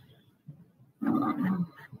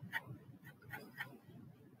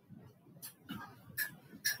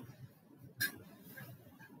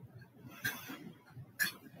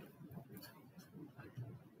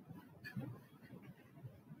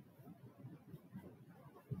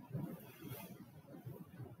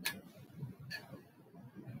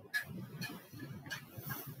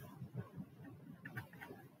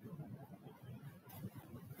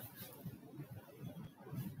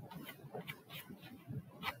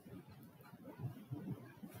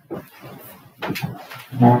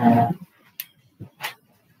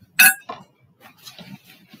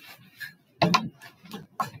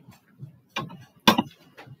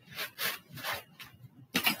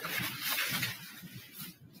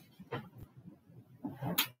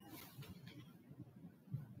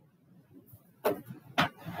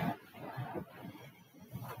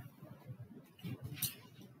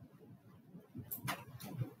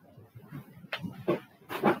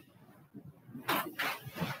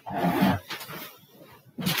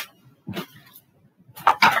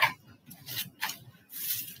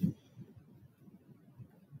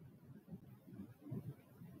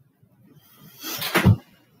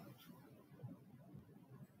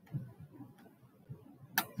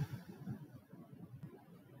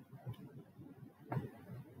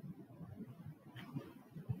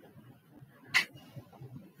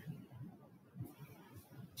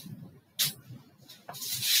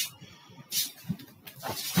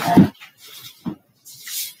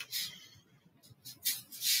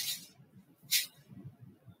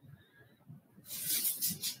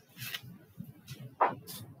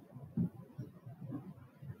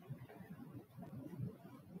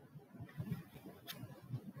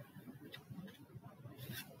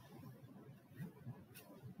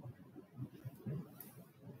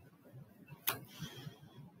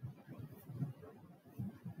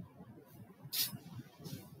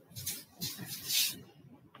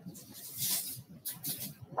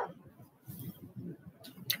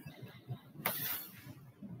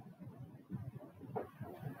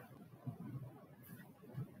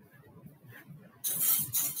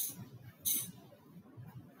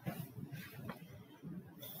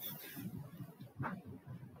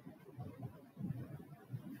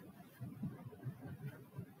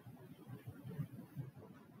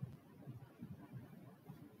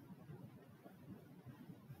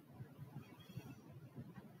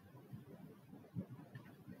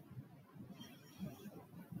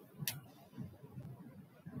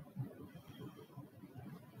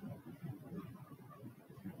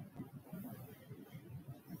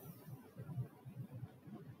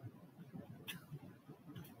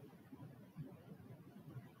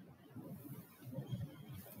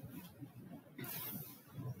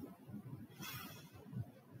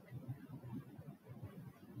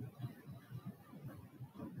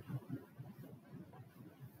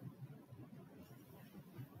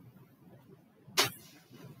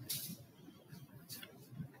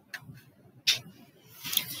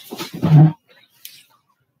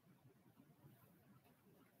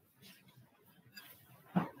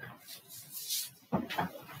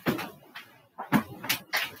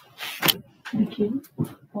 Thank you.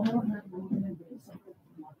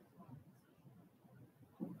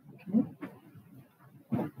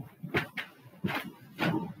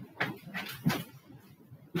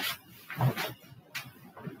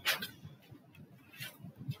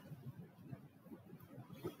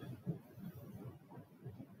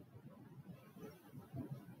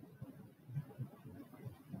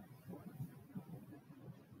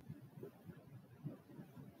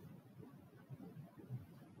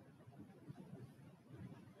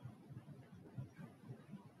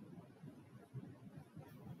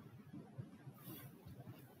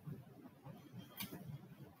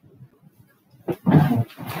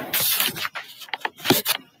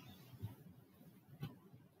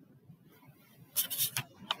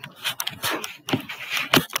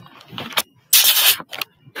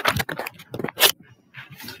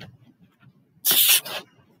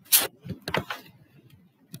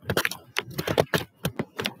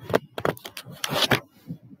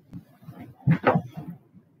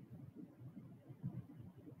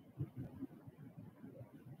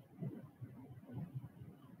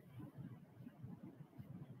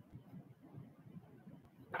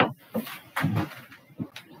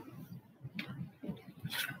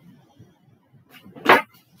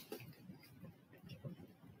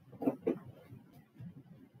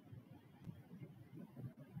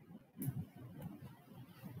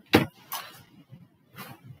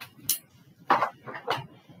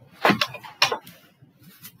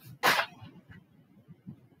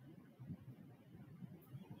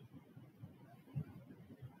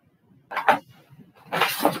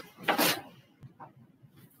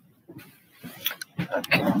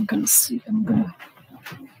 Okay, I'm gonna see. I'm gonna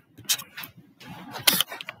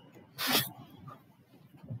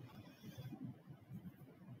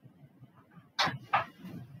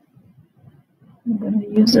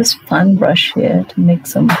use this fan brush here to make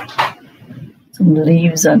some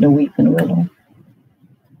leaves on the weeping willow.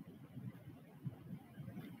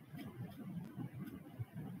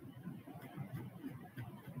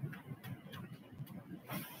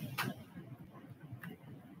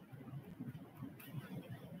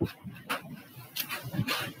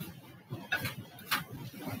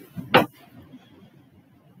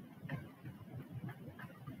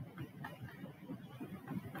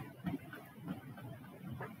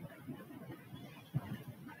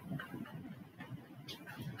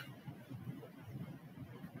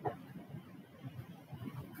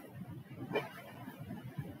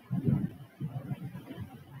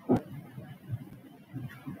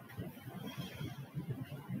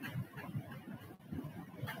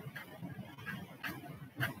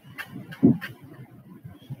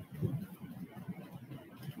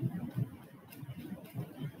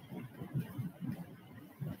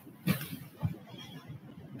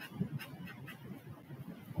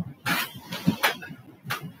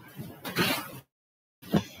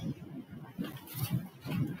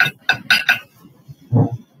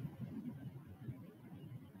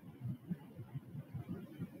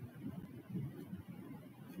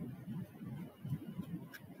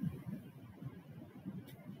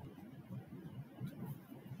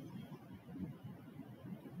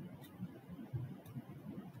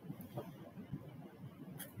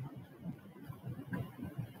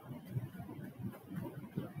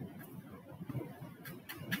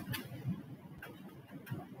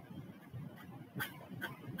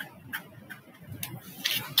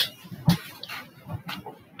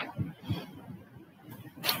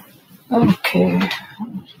 Okay,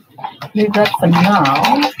 leave that for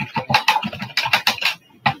now.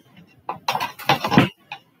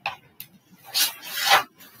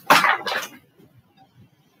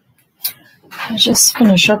 I'll just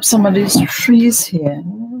finish up some of these trees here,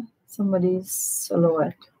 some of these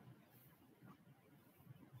silhouette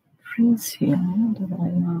trees here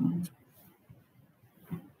that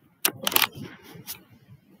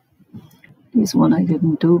this one I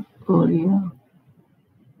didn't do earlier.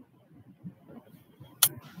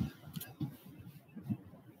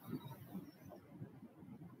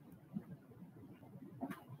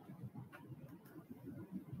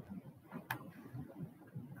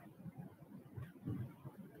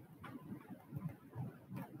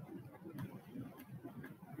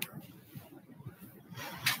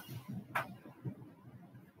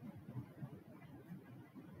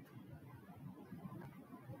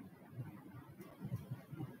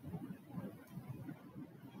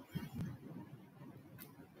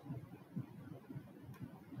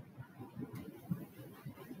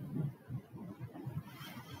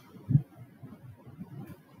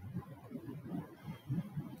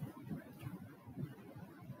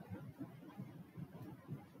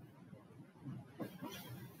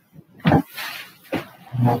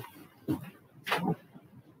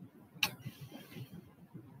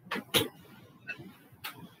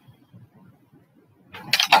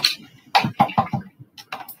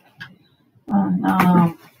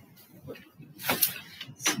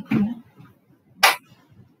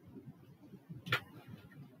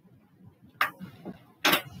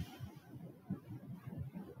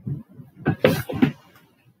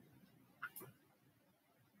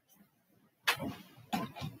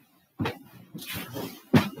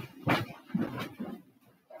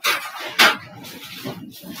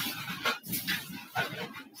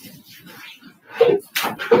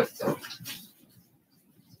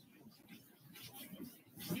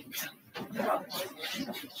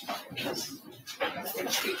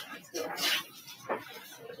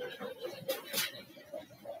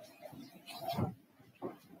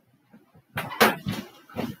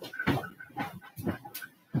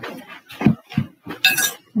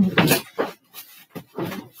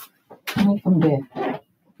 From there. What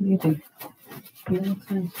do you think?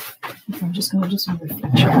 I'm just going to do some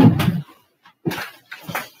reflection.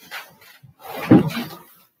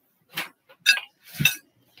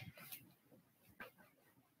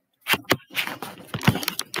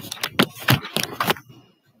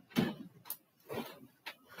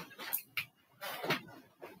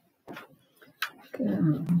 Okay,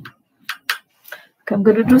 I'm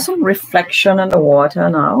going to do some reflection on the water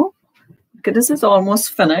now. Okay, this is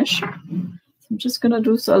almost finished. I'm just going to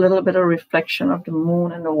do a little bit of reflection of the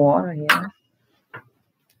moon and the water here.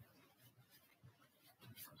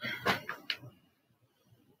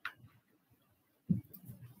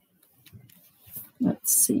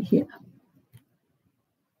 Let's see here.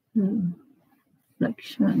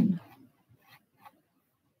 Reflection.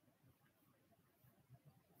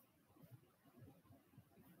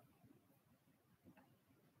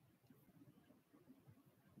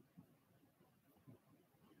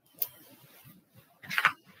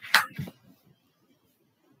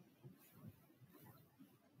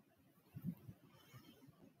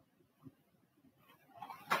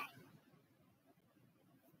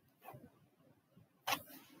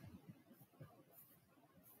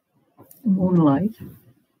 Moonlight.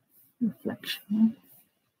 Reflection.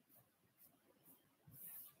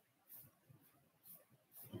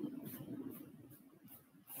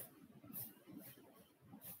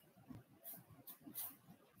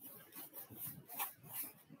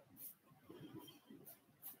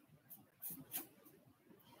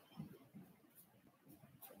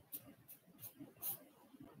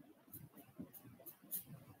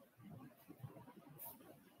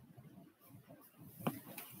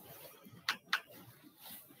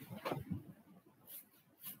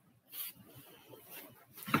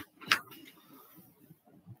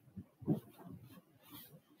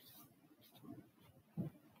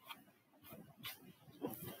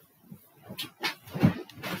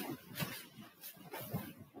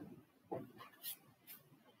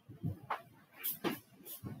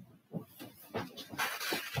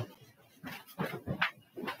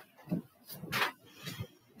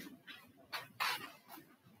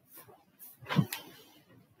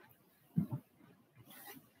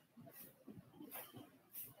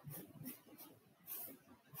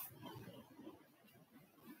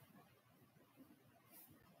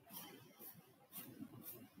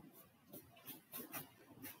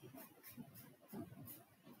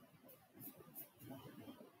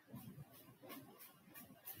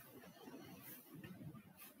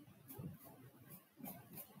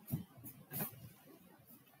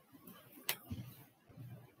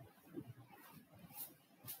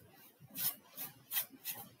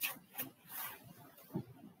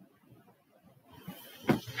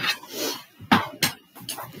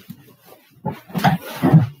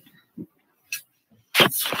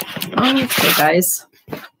 Okay, guys.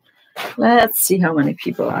 Let's see how many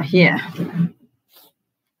people are here.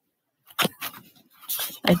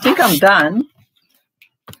 I think I'm done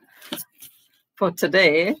for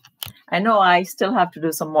today. I know I still have to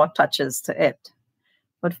do some more touches to it,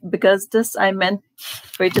 but because this I meant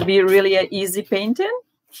for it to be really an easy painting.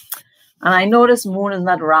 And I know this moon is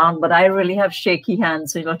not round, but I really have shaky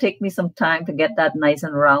hands, so it'll take me some time to get that nice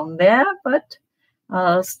and round there, but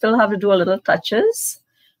I'll still have to do a little touches.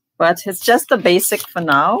 But it's just the basic for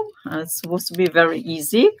now. It's supposed to be very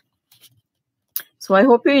easy. So I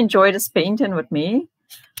hope you enjoy this painting with me.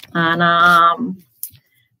 And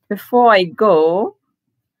before I go,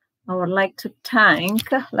 I would like to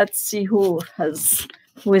thank, let's see who is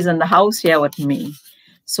in the house here with me.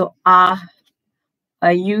 So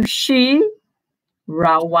Ayushi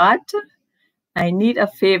Rawat, I need a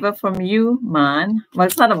favor from you, man. Well,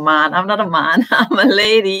 it's not a man. I'm not a man. I'm a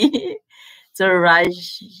lady. So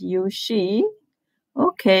Rajushi,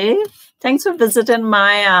 okay. Thanks for visiting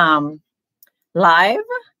my live.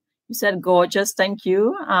 You said gorgeous. Thank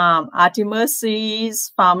you. Artie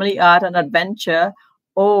Mercy's Family Art and Adventure.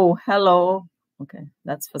 Oh, hello. Okay,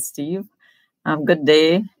 that's for Steve. Good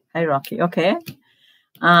day. Hi, Rocky. Okay.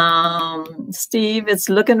 Steve, it's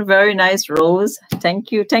looking very nice, Rose.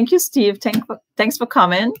 Thank you. Thank you, Steve. Thanks for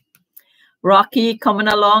coming. Rocky, coming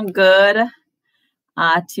along good.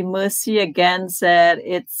 Mercy again said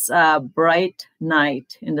it's a bright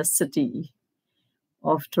night in the city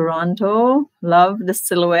of Toronto. Love the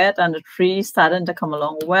silhouette and the tree starting to come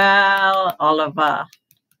along well. Oliver,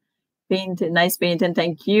 painting, nice painting.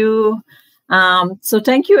 Thank you. So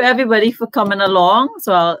thank you everybody for coming along.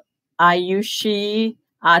 So Ayushi,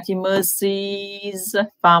 Artie Mercy's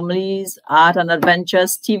Families, Art and Adventure,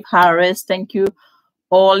 Steve Harris. Thank you.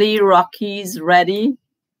 Ollie, Rocky's ready.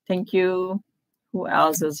 Thank you. Who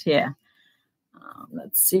else is here?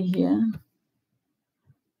 Let's see here.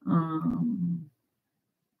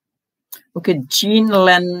 Okay, Jean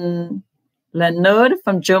Leonard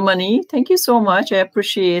from Germany. Thank you so much. I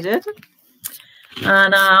appreciate it.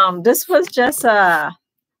 And this was just a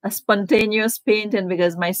spontaneous painting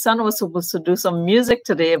because my son was supposed to do some music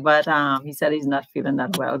today, but he said he's not feeling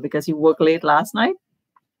that well because he worked late last night.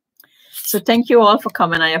 So thank you all for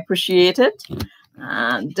coming. I appreciate it.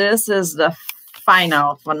 And this is the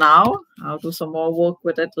final for now. I'll do some more work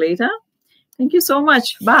with it later. Thank you so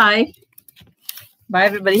much. Bye. Bye,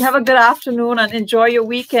 everybody. Have a good afternoon and enjoy your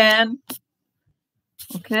weekend.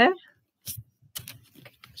 Okay. I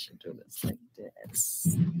should do this like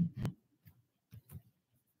this.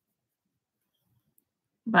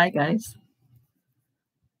 Bye, guys.